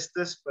to resist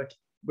this, but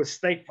with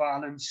state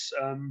violence,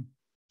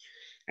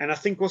 and I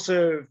think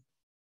also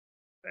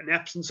an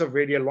absence of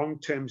really a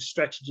long-term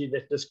strategy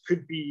that this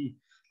could be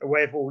a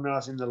way of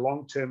organizing the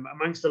long term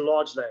amongst a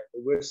large layer.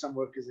 There were some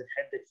workers that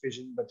had that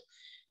vision, but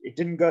it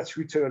didn't go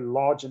through to a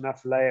large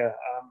enough layer.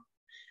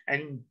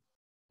 And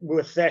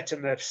with that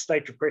and the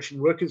state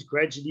repression, workers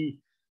gradually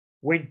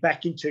went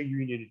back into a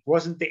union. It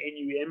wasn't the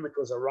NUM, it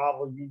was a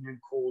rival union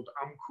called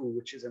AMCU,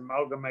 which is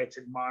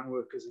Amalgamated Mine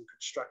Workers and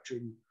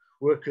Construction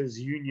Workers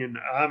Union.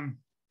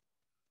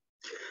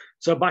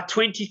 So by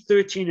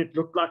 2013, it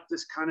looked like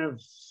this kind of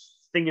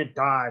thing had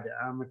died.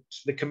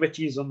 The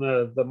committees on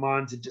the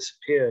mines had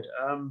disappeared.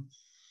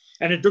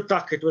 And it looked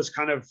like it was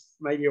kind of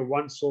maybe a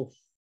once-off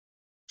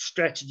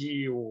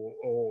strategy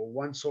or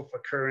once-off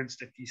occurrence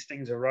that these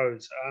things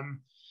arose.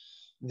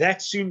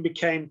 That soon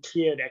became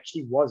clear it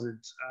actually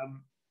wasn't.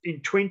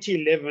 In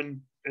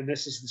 2011, and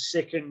this is the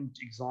second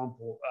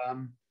example,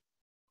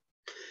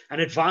 an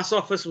advice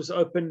office was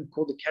opened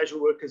called the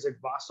Casual Workers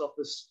Advice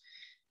Office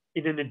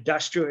in an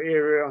industrial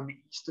area on the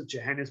east of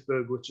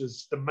Johannesburg, which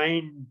is the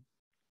main,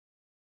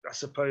 I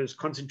suppose,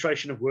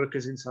 concentration of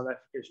workers in South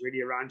Africa is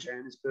really around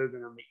Johannesburg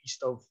and on the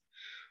east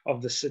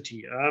of the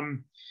city.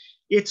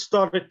 It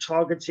started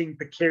targeting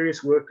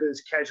precarious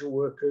workers, casual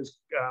workers,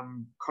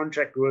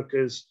 contract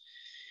workers,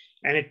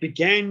 and it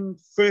began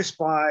first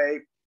by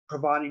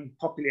providing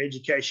popular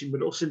education,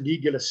 but also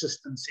legal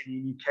assistance in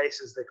any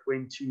cases that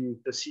went to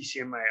the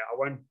CCMA. I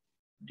won't,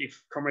 if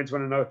comrades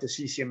want to know what the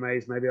CCMA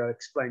is, maybe I'll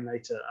explain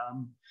later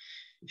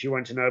if you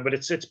want to know, but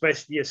it's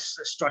basically a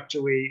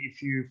structure where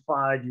if you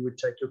fired, you would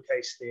take your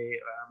case there.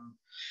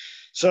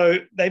 So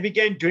they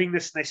began doing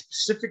this, and they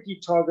specifically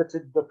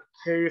targeted the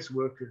precarious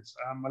workers.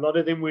 A lot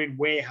of them were in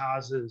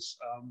warehouses,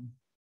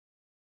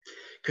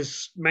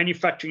 because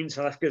manufacturing in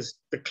South Africa has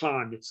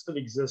declined. It still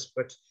exists,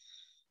 but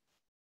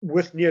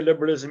with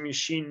neoliberalism,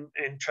 machine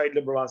and trade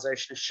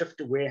liberalization, a shift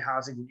to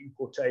warehousing and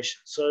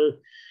importation. So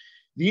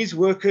these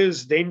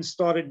workers then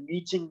started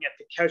meeting at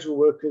the Casual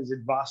Workers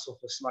Advice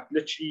Office, like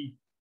literally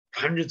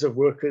hundreds of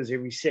workers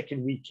every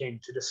second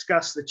weekend, to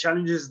discuss the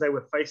challenges they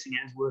were facing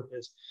as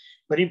workers,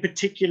 but in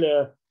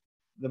particular,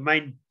 the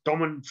main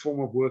dominant form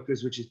of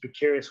workers, which is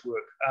precarious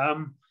work.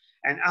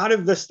 And out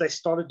of this, they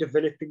started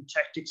developing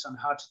tactics on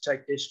how to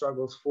take their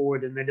struggles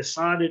forward. And they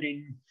decided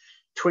in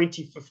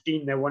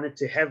 2015, they wanted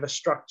to have a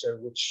structure,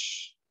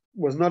 which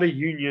was not a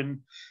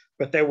union,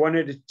 but they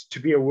wanted it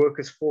to be a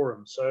workers'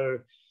 forum. So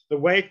the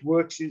way it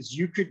works is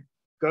you could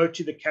go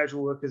to the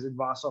Casual Workers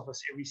Advice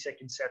Office every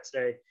second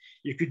Saturday.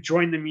 You could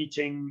join the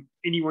meeting.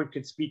 Anyone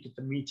could speak at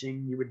the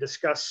meeting. You would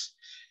discuss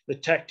the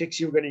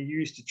tactics you were going to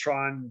use to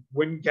try and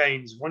win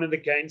gains. One of the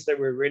gains they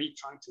were really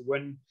trying to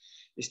win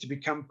is to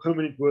become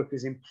permanent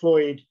workers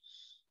employed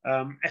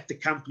at the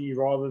company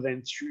rather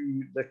than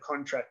through the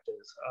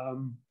contractors.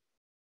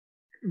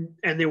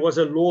 And there was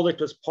a law that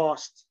was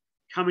passed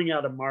coming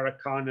out of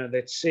Marikana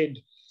that said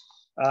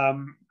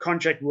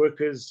contract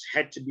workers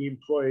had to be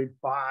employed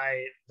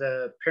by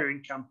the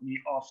parent company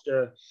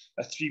after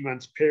a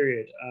 3-month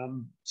period.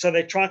 So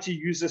they tried to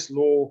use this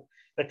law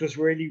that was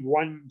really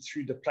won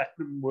through the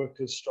platinum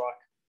workers strike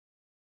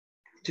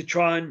to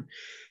try and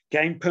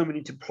gain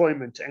permanent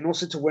employment and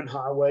also to win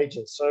higher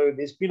wages. So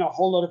there's been a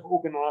whole lot of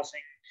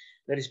organizing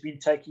that has been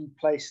taking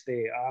place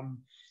there.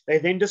 They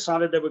then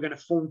decided they were going to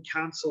form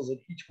councils at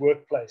each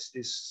workplace.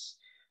 There's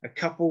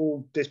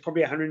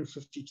probably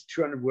 150 to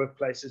 200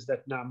 workplaces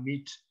that now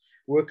meet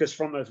workers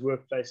from those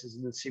workplaces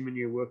in the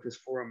Seminar Workers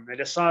Forum. They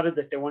decided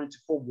that they wanted to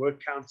form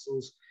work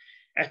councils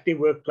at their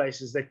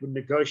workplaces that would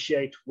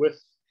negotiate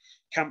with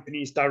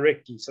companies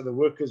directly. So the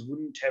workers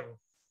wouldn't have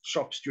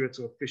shop stewards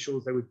or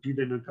officials, they would do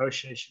the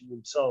negotiation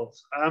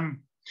themselves.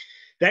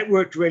 That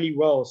worked really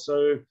well.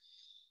 So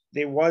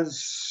there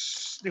was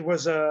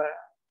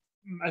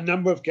a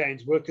number of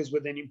gains. Workers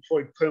were then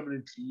employed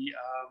permanently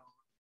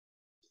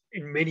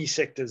in many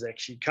sectors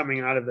actually coming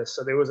out of this.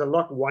 So there was a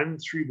lot won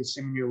through the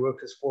Seminar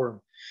Workers Forum.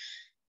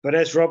 But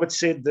as Robert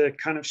said, the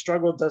kind of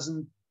struggle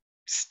doesn't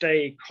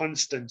stay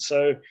constant.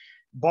 So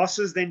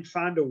bosses then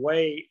found a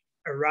way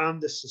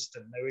around the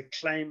system. They would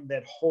claim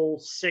that whole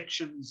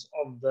sections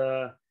of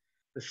the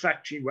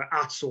factory were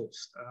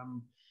outsourced.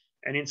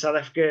 And in South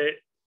Africa,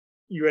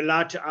 you're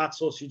allowed to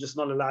outsource, you're just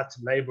not allowed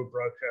to labor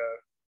broker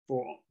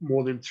for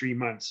more than 3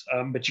 months,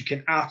 but you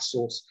can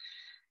outsource.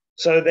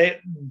 So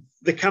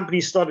the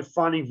company started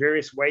finding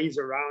various ways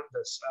around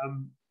this.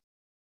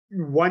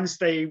 Once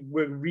they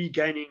were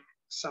regaining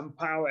some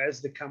power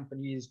as the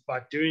companies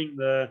by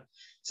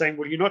saying,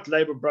 well, you're not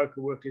labor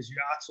broker workers, you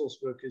outsource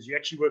workers, you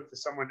actually work for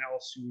someone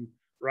else who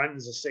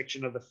runs a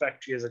section of the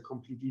factory as a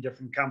completely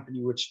different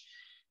company, which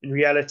in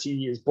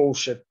reality is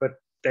bullshit, but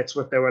that's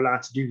what they were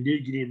allowed to do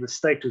legally, and the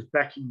state was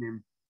backing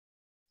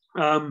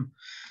them.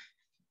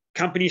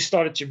 Companies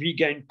started to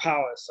regain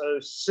power. So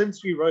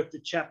since we wrote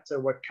the chapter,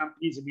 what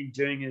companies have been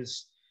doing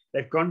is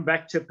they've gone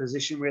back to a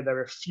position where they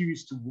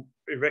refuse to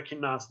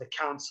recognize the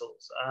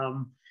councils.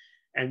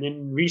 And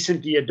then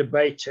recently a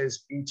debate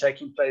has been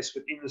taking place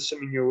within the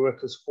Seminar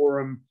Workers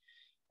Forum,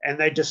 and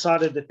they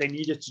decided that they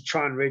needed to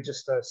try and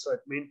register. So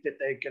it meant that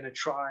they're going to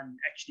try and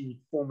actually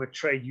form a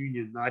trade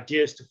union. The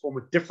idea is to form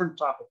a different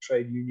type of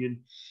trade union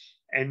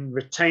and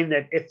retain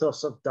that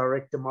ethos of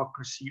direct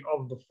democracy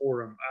of the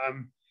forum.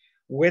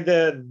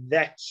 Whether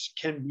that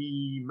can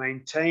be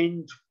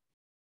maintained,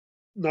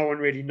 no one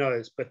really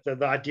knows, but the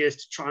idea is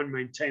to try and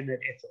maintain that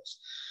ethos.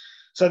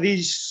 So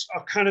these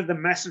are kind of the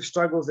massive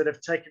struggles that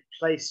have taken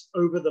place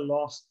over the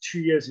last 2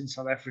 years in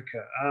South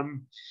Africa.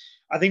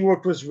 I think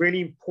what was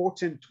really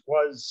important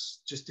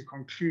was, just to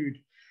conclude,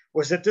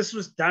 was that this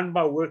was done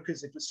by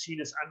workers that were seen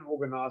as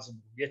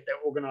unorganizable, yet they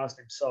organized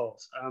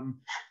themselves.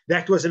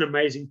 That was an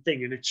amazing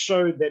thing. And it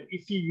showed that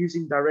if you're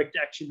using direct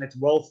action that's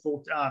well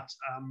thought out,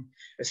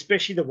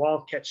 especially the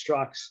wildcat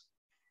strikes,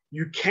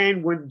 you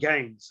can win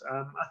gains.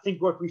 I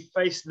think what we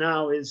face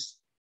now is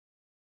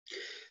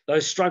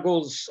those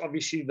struggles.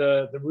 Obviously,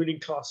 the ruling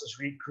class has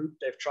regrouped.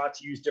 They've tried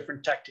to use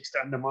different tactics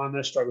to undermine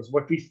those struggles.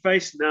 What we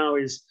face now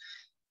is,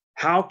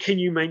 how can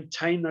you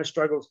maintain those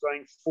struggles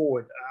going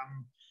forward?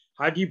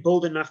 How do you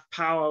build enough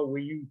power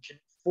where you can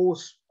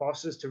force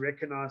bosses to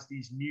recognize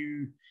these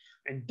new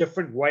and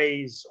different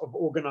ways of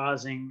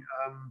organizing,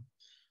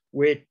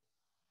 where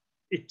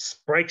it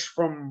breaks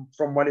from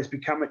what has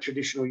become a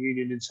traditional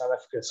union in South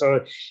Africa?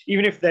 So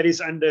even if that is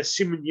under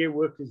Simonier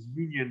Workers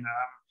Union,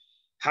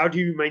 how do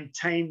you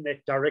maintain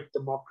that direct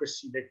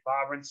democracy, that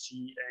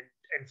vibrancy,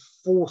 and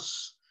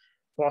force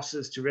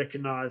bosses to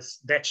recognize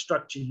that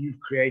structure you've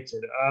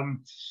created?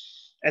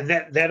 And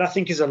that I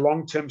think is a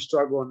long-term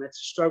struggle, and that's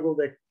a struggle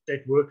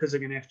that workers are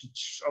going to have to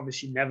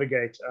obviously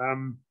navigate.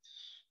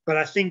 But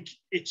I think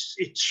it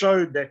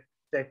showed that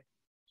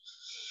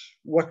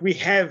what we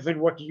have and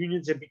what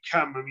unions have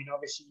become. I mean,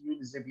 obviously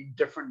unions have been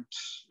different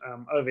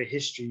over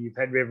history. You've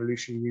had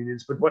revolutionary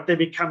unions, but what they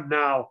become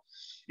now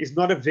is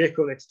not a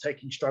vehicle that's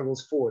taking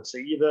struggles forward. So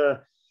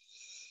either,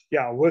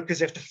 workers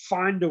have to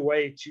find a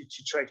way to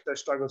take those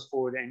struggles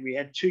forward. And we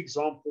had 2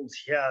 examples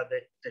here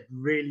that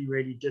really,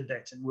 really did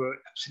that and were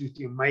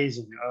absolutely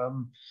amazing.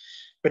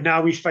 But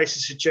now we face a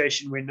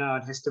situation where now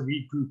it has to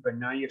regroup, and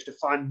now you have to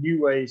find new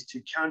ways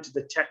to counter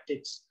the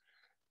tactics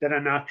that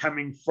are now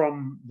coming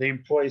from the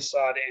employer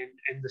side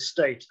and the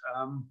state.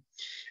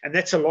 And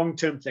that's a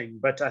long-term thing.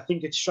 But I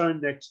think it's shown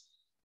that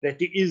there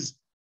is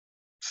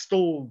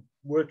still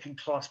working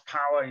class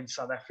power in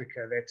South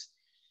Africa, that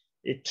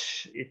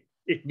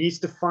it needs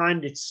to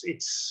find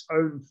its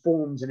own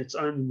forms and its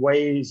own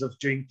ways of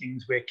doing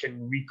things, where it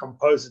can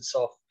recompose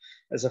itself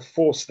as a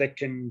force that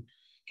can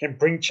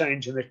bring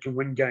change and that can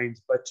win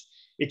gains. But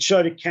it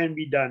showed it can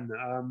be done.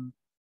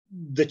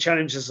 The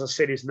challenge, as I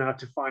said, is now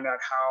to find out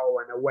how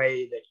and a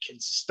way that can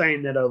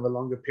sustain that over a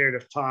longer period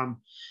of time,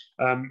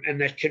 and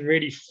that can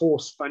really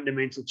force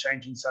fundamental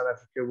change in South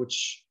Africa,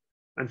 which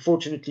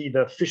unfortunately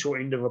the official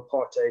end of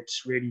apartheid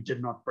really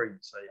did not bring.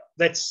 So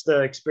that's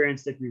the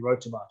experience that we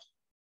wrote about.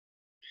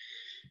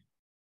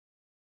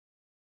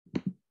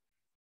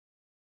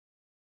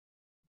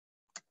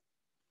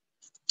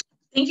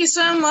 Thank you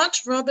so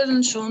much, Robert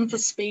and Shawn, for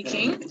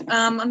speaking.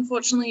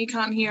 Unfortunately, you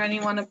can't hear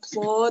anyone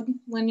applaud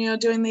when you're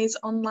doing these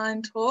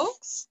online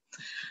talks.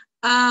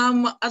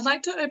 I'd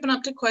like to open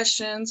up to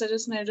questions. I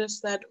just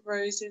noticed that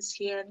Rose is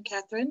here and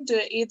Catherine. Do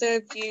either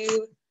of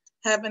you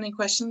have any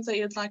questions that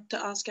you'd like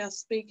to ask our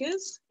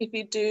speakers? If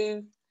you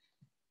do,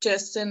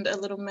 just send a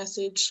little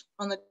message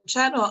on the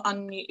chat or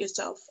unmute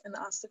yourself and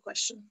ask the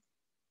question.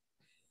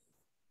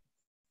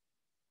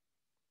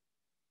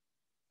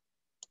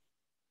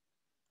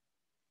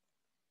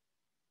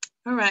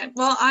 All right,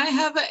 well, I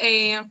have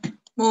a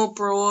more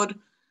broad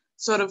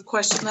sort of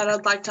question that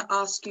I'd like to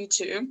ask you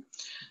too.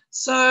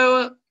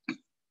 So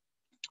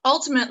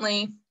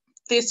ultimately,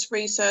 this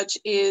research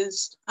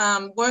is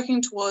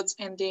working towards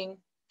ending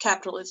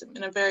capitalism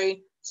in a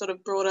very sort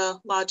of broader,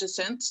 larger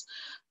sense.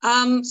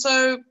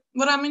 So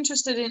what I'm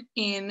interested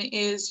in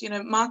is,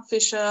 Mark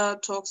Fisher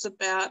talks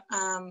about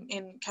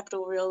in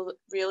Capital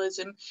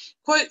Realism,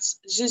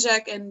 quotes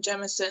Zizek and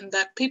Jamieson,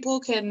 that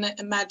people can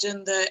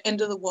imagine the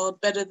end of the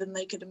world better than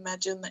they could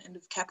imagine the end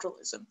of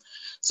capitalism.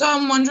 So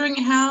I'm wondering,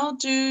 how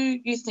do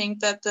you think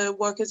that the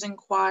workers'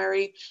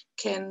 inquiry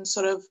can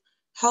sort of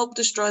help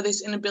destroy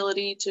this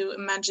inability to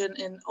imagine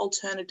an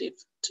alternative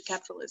to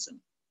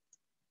capitalism?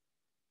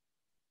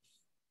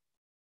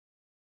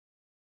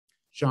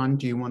 Shawn,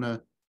 do you want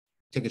to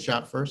take a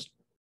shot first?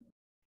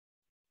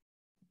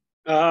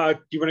 Do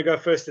you want to go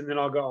first and then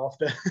I'll go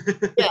after?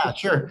 Yeah,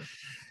 sure.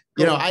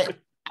 Cool.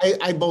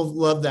 I both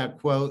love that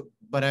quote,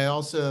 but I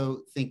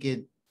also think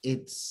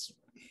it's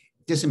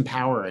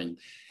disempowering.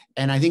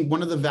 And I think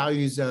one of the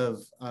values of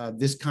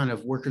this kind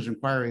of workers'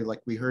 inquiry,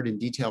 like we heard in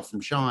detail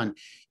from Shawn,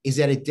 is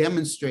that it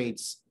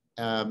demonstrates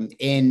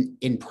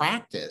in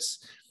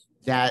practice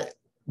that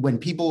when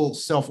people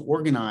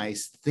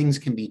self-organize, things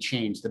can be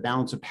changed. The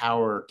balance of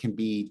power can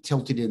be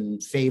tilted in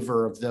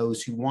favor of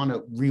those who want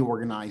to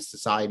reorganize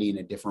society in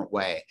a different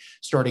way,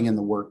 starting in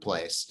the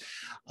workplace,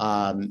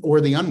 or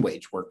the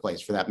unwaged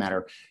workplace for that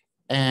matter.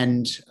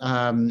 And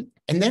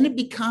then it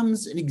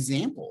becomes an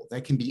example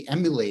that can be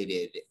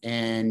emulated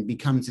and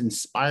becomes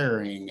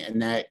inspiring,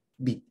 and that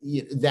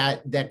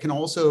can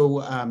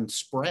also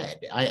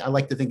spread. I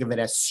like to think of it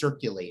as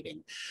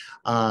circulating.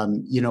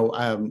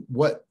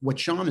 What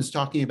Shawn is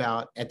talking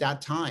about at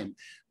that time,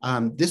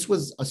 this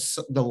was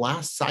the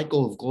last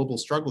cycle of global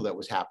struggle that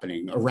was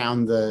happening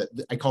around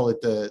I call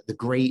it the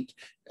Great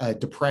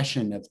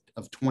Depression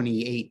of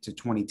 28 to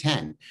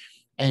 2010.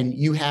 And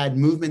you had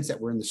movements that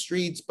were in the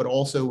streets, but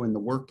also in the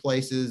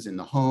workplaces, in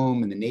the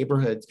home, in the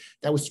neighborhoods,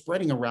 that was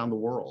spreading around the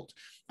world,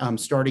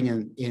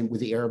 starting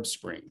with the Arab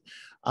Spring.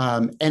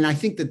 And I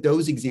think that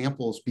those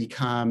examples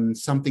become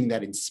something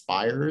that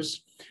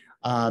inspires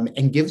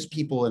and gives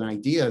people an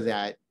idea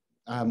that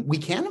we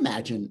can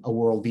imagine a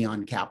world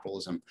beyond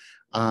capitalism.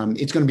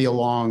 It's going to be a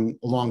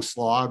long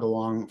slog, a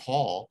long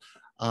haul,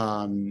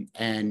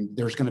 and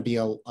there's going to be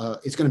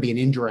it's going to be an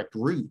indirect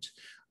route.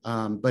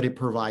 But it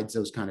provides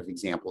those kind of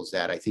examples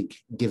that I think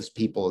gives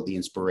people the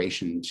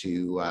inspiration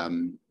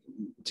to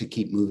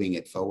keep moving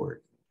it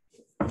forward.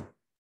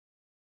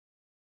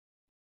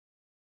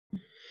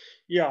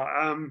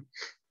 Yeah.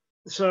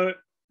 So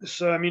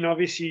I mean,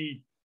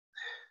 obviously,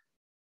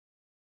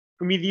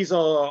 for me, these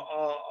are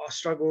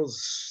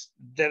struggles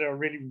that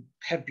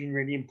have been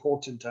really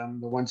important.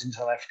 The ones in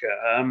South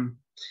Africa.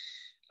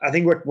 I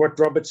think what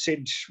Robert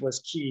said was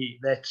key.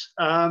 That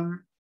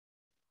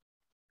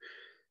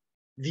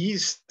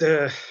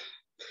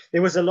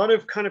there was a lot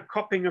of kind of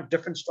copying of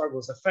different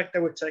struggles. The fact they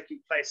were taking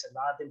place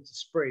allowed them to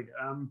spread.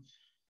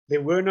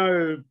 There were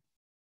no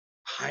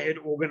hired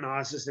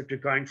organizers that were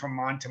going from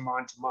mine to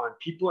mine to mine.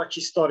 People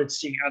actually started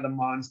seeing other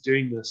mines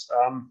doing this,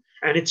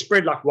 and it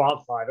spread like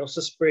wildfire. It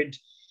also spread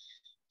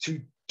to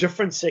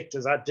different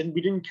sectors.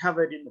 We didn't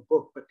cover it in the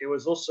book, but there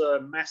was also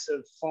a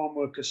massive farm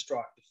worker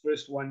strike, the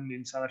first one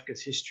in South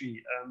Africa's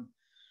history.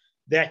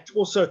 That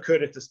also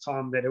occurred at this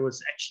time, that it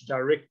was actually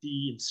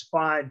directly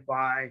inspired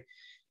by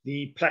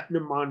the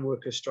platinum mine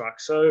worker strike.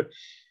 So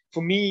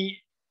for me,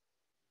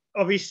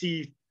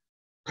 obviously,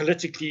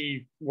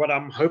 politically, what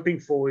I'm hoping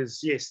for is,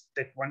 yes,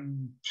 that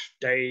one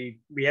day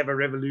we have a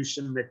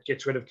revolution that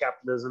gets rid of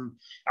capitalism.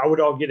 I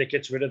would argue that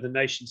gets rid of the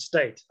nation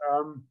state.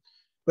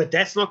 But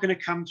that's not going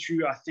to come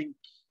through, I think,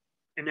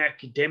 an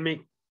academic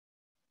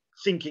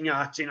thinking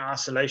out in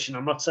isolation.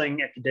 I'm not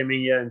saying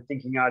academia and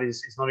thinking out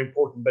is not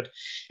important, but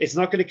it's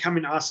not going to come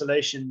in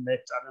isolation that,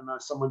 I don't know,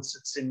 someone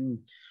sits in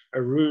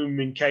a room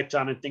in Cape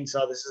Town and thinks,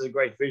 oh, this is a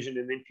great vision,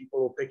 and then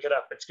people will pick it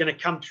up. It's going to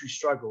come through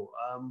struggle.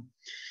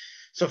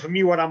 So for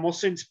me, what I'm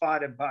also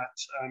inspired about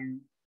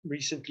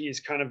recently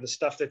is kind of the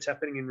stuff that's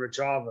happening in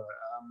Rojava.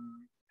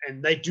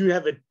 And they do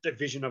have a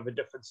vision of a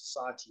different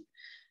society.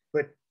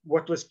 But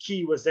what was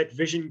key was that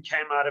vision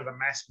came out of a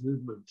mass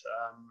movement.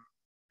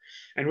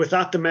 And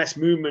without the mass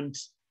movement,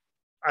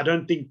 I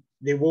don't think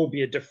there will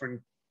be a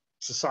different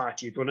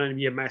society. It will only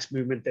be a mass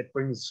movement that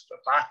brings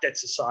about that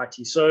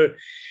society. So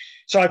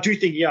I do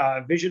think, yeah,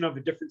 a vision of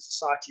a different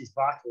society is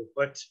vital,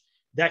 but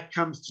that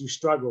comes through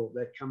struggle,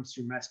 that comes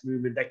through mass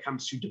movement, that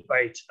comes through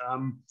debate.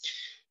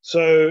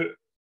 So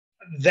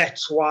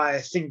that's why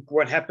I think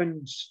what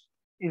happened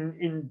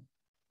in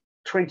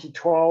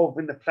 2012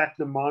 in the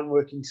platinum mine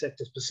working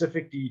sector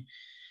specifically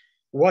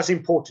was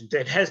important.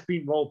 It has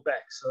been rolled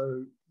back,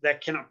 so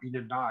that cannot be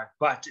denied,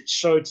 but it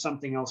showed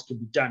something else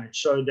could be done. It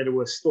showed that it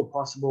was still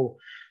possible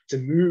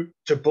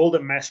to build a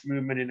mass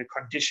movement in a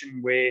condition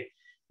where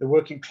the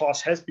working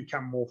class has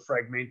become more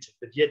fragmented,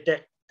 but yet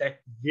that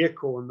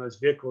vehicle and those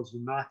vehicles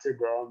united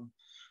on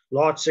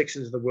large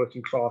sections of the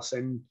working class.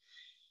 And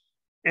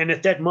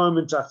at that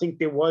moment, I think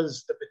there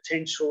was the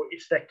potential,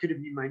 if that could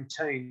have been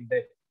maintained,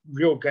 that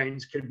real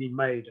gains could have been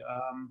made.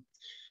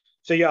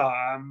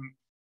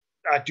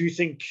 I do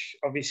think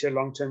obviously a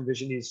long-term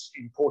vision is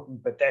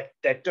important, but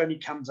that only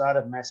comes out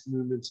of mass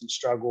movements and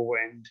struggle,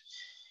 and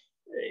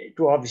it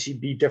will obviously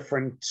be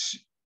different,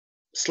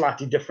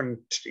 slightly different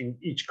in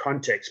each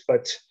context.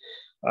 But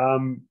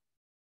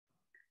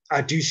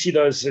I do see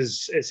those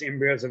as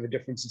embryos of a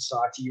different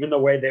society. Even the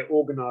way they're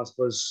organized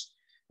was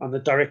on the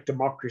direct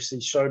democracy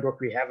showed what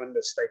we have in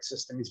the state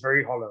system is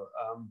very hollow.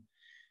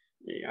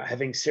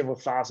 Having several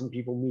thousand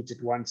people meet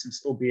at once and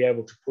still be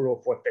able to pull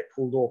off what they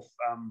pulled off,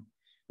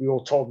 we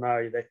all told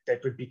no,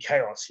 that would be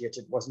chaos, yet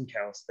it wasn't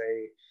chaos.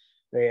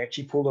 They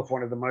actually pulled off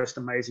one of the most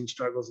amazing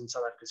struggles in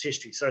South Africa's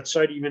history. So it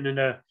showed even in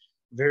a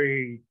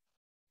very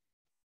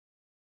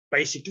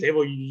basic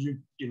level, you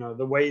know,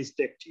 the ways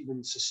that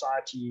even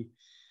society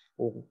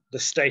or the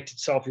state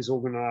itself is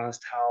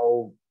organized,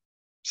 how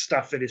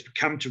stuff that has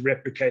become to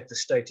replicate the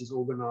state is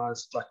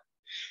organized, like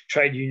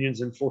trade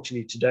unions,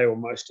 unfortunately today, or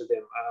most of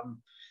them.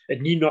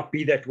 It need not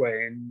be that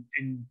way,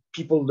 and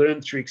people learn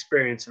through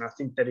experience, and I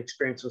think that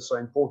experience was so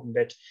important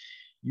that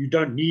you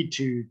don't need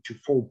to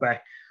fall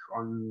back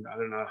on, I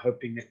don't know,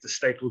 hoping that the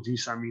state will do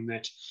something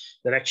that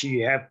actually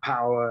you have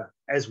power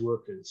as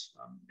workers.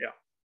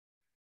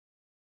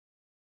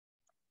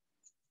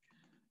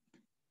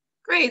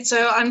 Great.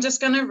 So I'm just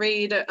going to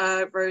read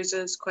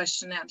Rosa's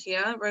question out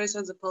here. Rose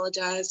has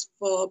apologized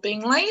for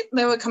being late.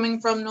 They were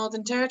coming from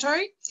Northern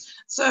Territory.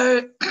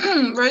 So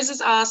Rose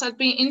has asked, I'd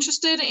be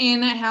interested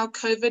in how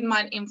COVID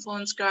might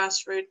influence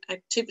grassroots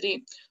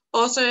activity.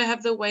 Also,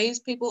 have the ways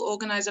people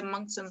organize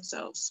amongst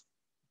themselves.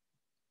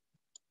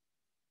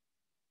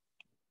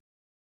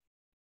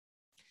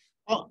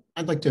 Well,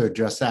 I'd like to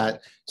address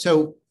that.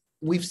 So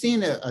we've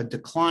seen a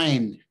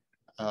decline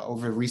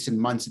over recent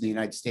months in the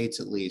United States,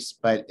 at least,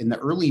 but in the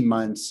early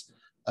months,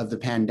 of the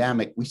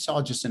pandemic, we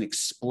saw just an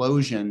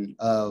explosion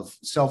of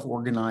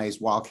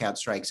self-organized wildcat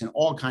strikes in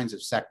all kinds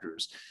of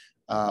sectors.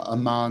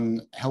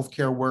 Among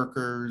healthcare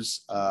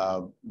workers,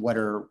 what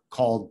are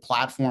called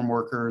platform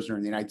workers, or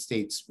in the United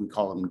States, we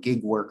call them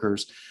gig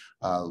workers,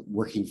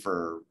 working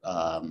for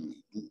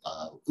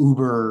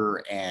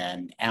Uber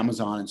and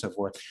Amazon and so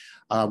forth.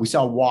 We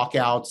saw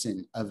walkouts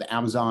of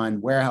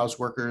Amazon warehouse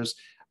workers.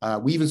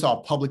 We even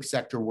saw public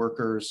sector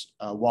workers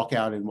walk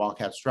out in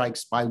walkout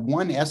strikes. By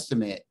one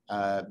estimate,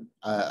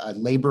 a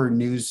labor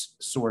news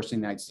source in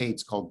the United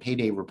States called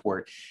Payday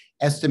Report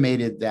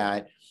estimated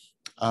that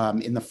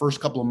in the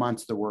first couple of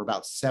months, there were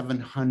about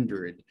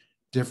 700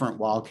 different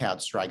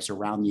wildcat strikes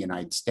around the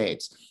United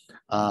States.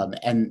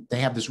 And they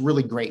have this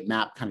really great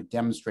map kind of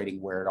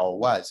demonstrating where it all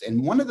was.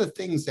 And one of the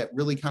things that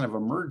really kind of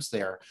emerged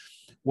there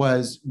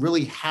was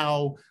really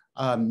how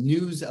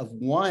news of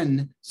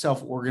one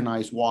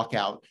self-organized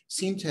walkout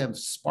seemed to have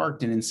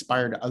sparked and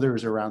inspired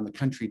others around the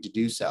country to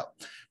do so.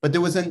 But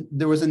there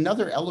was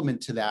another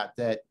element to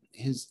that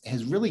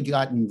has really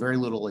gotten very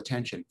little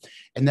attention.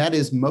 And that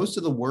is most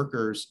of the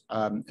workers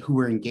who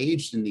were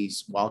engaged in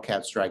these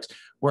wildcat strikes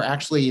were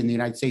actually, in the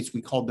United States,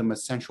 we called them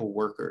essential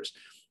workers.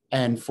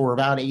 And for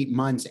about 8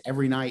 months,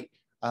 every night,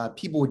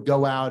 people would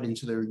go out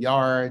into their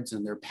yards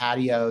and their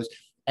patios,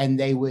 and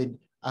they would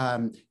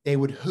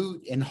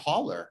hoot and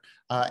holler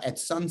at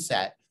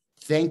sunset,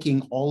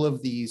 thanking all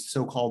of these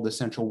so-called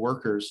essential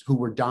workers who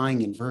were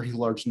dying in very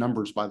large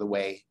numbers, by the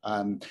way,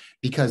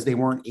 because they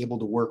weren't able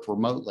to work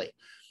remotely.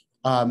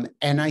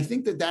 And I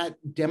think that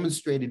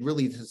demonstrated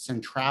really the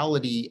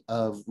centrality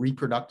of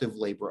reproductive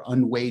labor,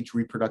 unwaged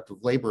reproductive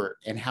labor,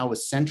 and how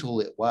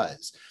essential it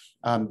was.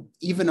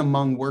 Even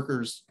among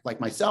workers like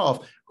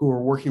myself who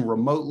are working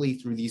remotely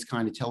through these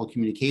kind of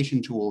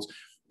telecommunication tools,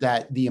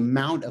 that the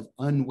amount of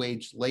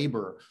unwaged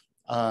labor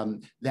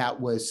that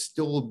was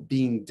still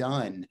being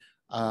done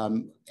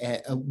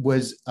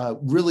was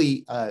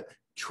really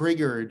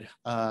triggered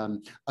a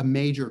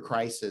major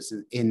crisis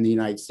in the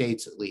United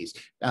States, at least.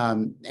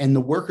 And the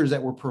workers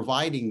that were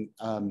providing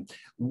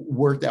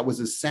work that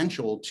was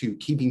essential to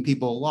keeping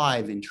people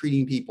alive and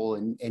treating people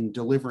and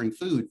delivering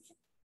food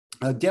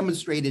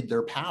demonstrated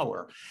their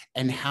power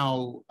and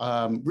how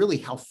really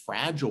how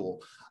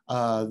fragile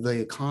the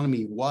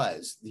economy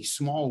was. These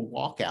small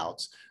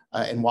walkouts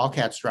and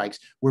wildcat strikes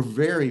were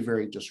very,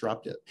 very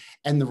disruptive.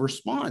 And the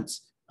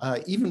response,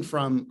 even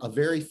from a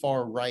very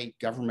far right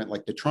government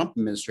like the Trump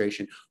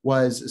administration,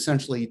 was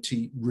essentially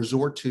to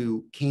resort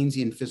to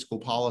Keynesian fiscal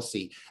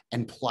policy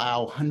and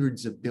plow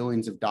hundreds of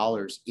billions of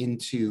dollars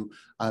into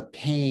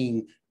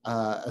paying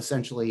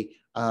essentially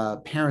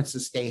parents to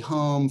stay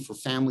home for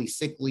family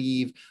sick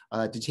leave,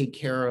 to take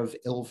care of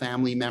ill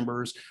family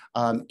members,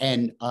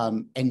 and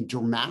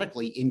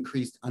dramatically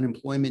increased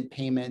unemployment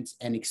payments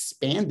and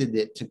expanded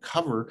it to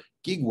cover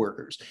gig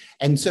workers.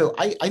 And so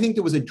I think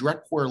there was a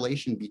direct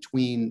correlation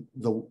between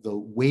the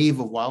wave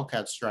of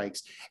wildcat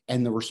strikes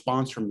and the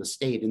response from the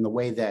state, in the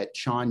way that,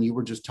 Shawn, you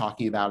were just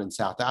talking about in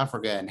South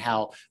Africa, and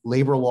how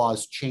labor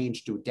laws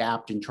changed to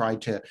adapt and try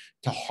to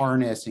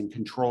harness and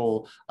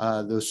control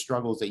those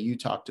struggles that you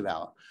talked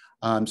about.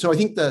 So I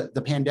think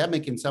the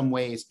pandemic in some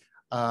ways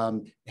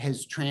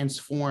has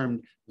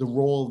transformed the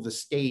role of the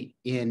state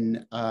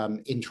in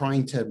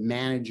trying to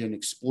manage and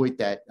exploit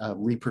that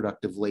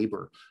reproductive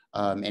labor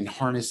and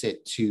harness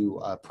it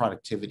to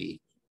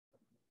productivity.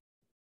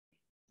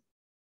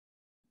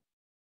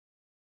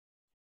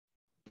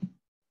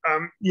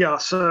 And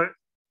the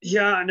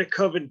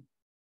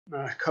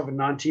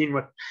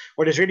COVID-19,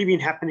 what has really been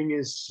happening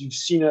is you've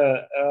seen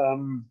a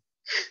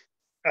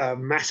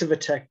massive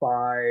attack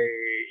by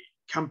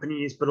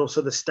companies, but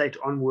also the state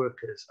on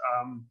workers.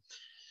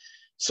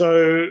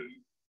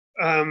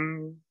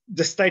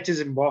 The state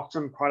has embarked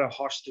on quite a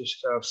harsh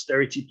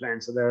austerity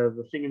plan. So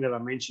the thing that I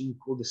mentioned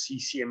called the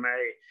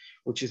CCMA,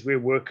 which is where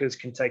workers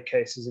can take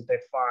cases that they've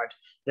fired,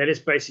 that has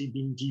basically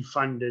been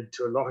defunded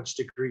to a large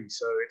degree.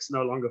 So it's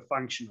no longer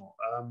functional.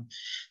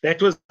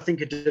 That was, I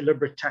think, a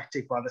deliberate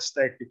tactic by the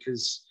state,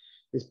 because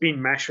there's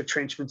been mass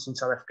retrenchments in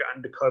South Africa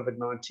under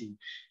COVID-19.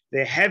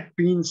 There have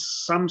been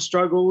some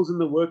struggles in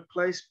the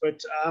workplace,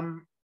 but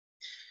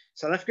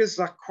South Africa is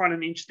like quite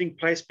an interesting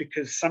place,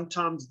 because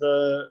sometimes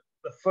the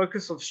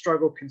focus of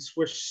struggle can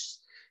switch.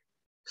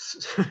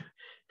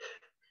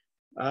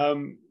 Now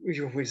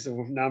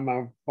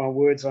my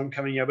words aren't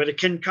coming out, but it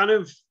can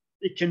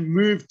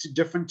move to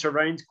different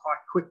terrains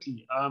quite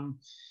quickly.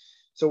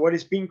 So what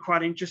has been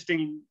quite interesting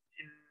in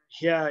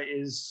here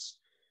is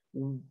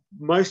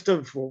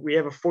we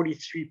have a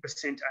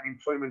 43%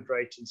 unemployment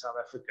rate in South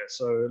Africa.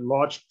 So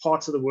large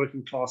parts of the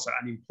working class are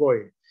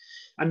unemployed.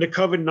 Under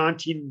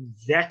COVID-19,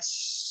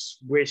 that's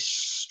where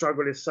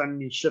struggle has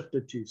suddenly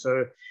shifted to.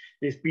 So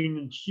there's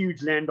been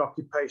huge land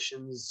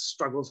occupations,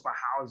 struggles for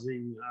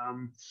housing.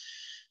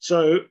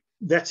 So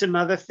that's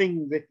another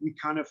thing that we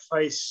kind of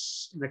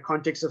face in the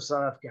context of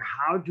South Africa.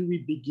 How do we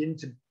begin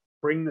to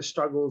bring the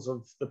struggles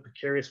of the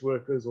precarious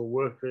workers or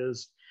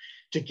workers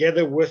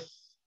together with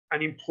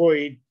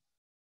unemployed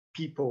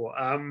people.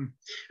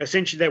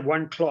 Essentially, they're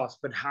one class,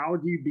 but how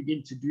do you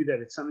begin to do that?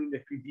 It's something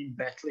that we've been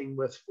battling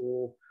with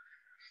for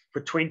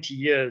 20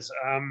 years.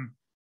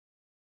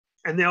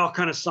 And there are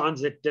kind of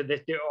signs that there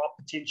are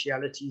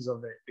potentialities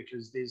of it,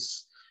 because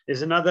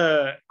there's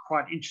another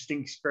quite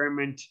interesting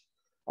experiment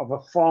of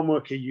a farm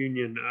worker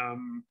union.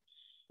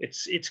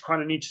 It's quite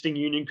an interesting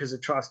union because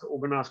it tries to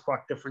organize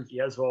quite differently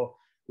as well,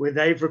 where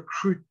they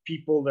recruit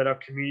people that are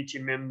community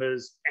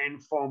members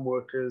and farm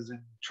workers and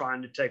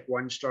trying to take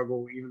one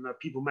struggle, even though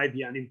people may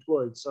be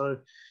unemployed. So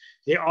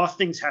there are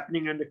things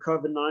happening under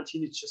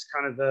COVID-19. It's just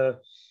kind of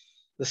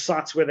the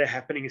sites where they're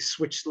happening is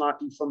switched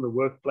slightly from the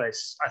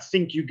workplace. I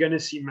think you're going to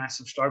see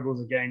massive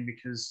struggles again,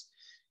 because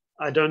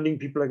I don't think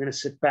people are going to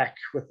sit back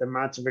with the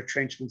amounts of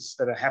retrenchments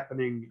that are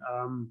happening.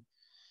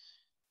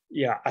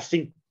 I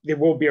think there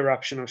will be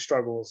eruption of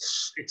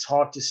struggles. It's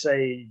hard to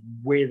say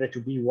where that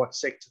will be, what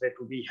sector that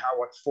will be,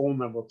 what form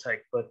that will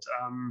take. But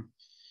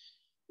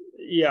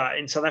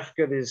in South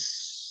Africa,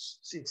 there's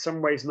in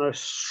some ways no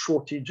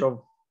shortage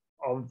of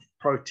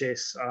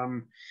protests.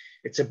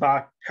 It's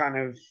about kind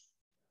of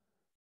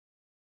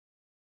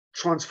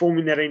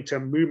transforming that into a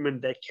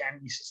movement that can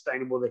be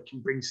sustainable, that can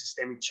bring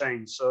systemic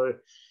change. So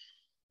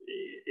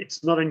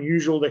it's not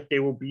unusual that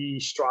there will be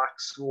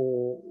strikes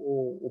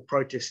or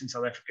protests in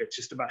South Africa. It's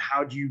just about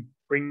how do you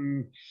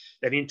bring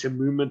that into a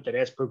movement that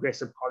has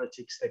progressive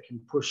politics that can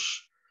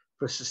push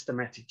for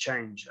systematic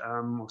change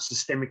or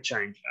systemic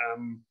change.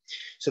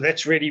 So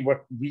that's really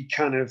what we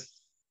kind of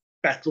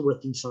battle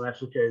with in South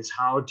Africa, is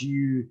how do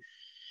you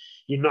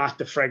unite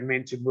the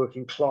fragmented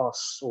working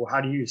class, or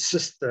how do you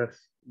assist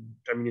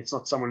it's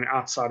not someone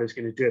outside who's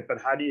going to do it,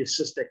 but how do you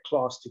assist that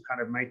class to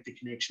kind of make the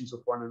connections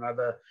with one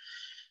another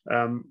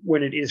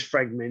when it is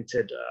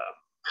fragmented?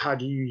 How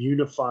do you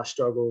unify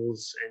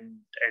struggles and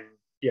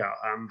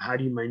how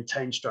do you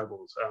maintain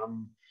struggles?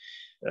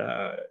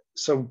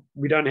 So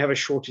we don't have a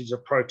shortage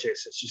of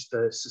protests. It's just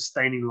the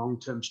sustaining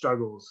long-term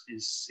struggles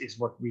is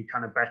what we're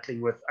kind of battling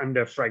with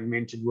under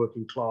fragmented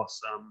working class,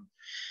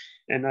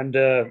 and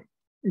under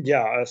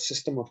a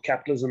system of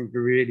capitalism that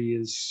really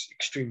is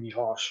extremely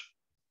harsh.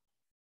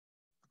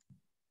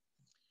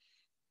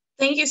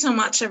 Thank you so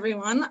much,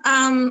 everyone.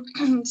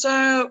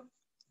 So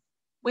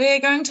we're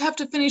going to have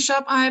to finish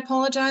up. I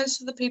apologize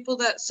to the people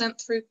that sent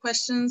through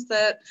questions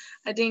that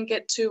I didn't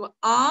get to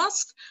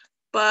ask,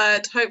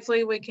 but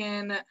hopefully we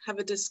can have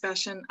a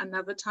discussion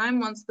another time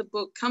once the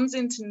book comes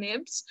into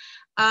NIBS.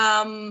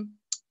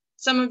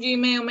 Some of you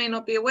may or may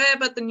not be aware,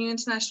 but the New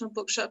International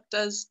Bookshop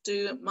does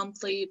do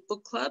monthly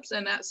book clubs,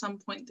 and at some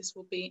point this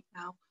will be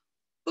our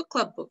book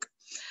club book.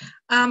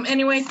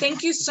 Anyway,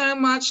 thank you so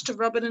much to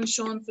Robert and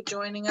Shawn for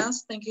joining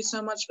us. Thank you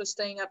so much for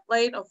staying up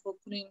late or for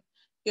putting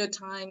your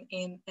time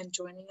in and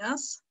joining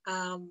us.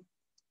 I'm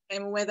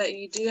aware that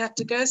you do have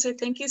to go, so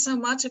thank you so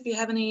much. If you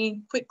have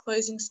any quick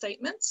closing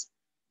statements.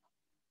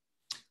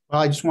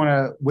 Well, I just want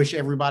to wish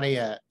everybody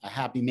a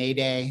happy May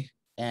Day,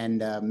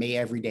 and may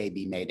every day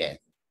be May Day.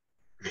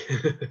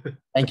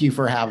 Thank you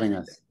for having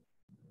us.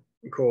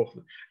 Cool.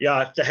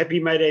 Yeah, it's a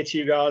happy May Day to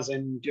you guys,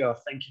 and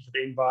thank you for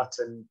the invite,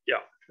 and it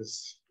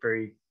was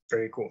very,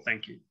 very cool.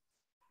 Thank you.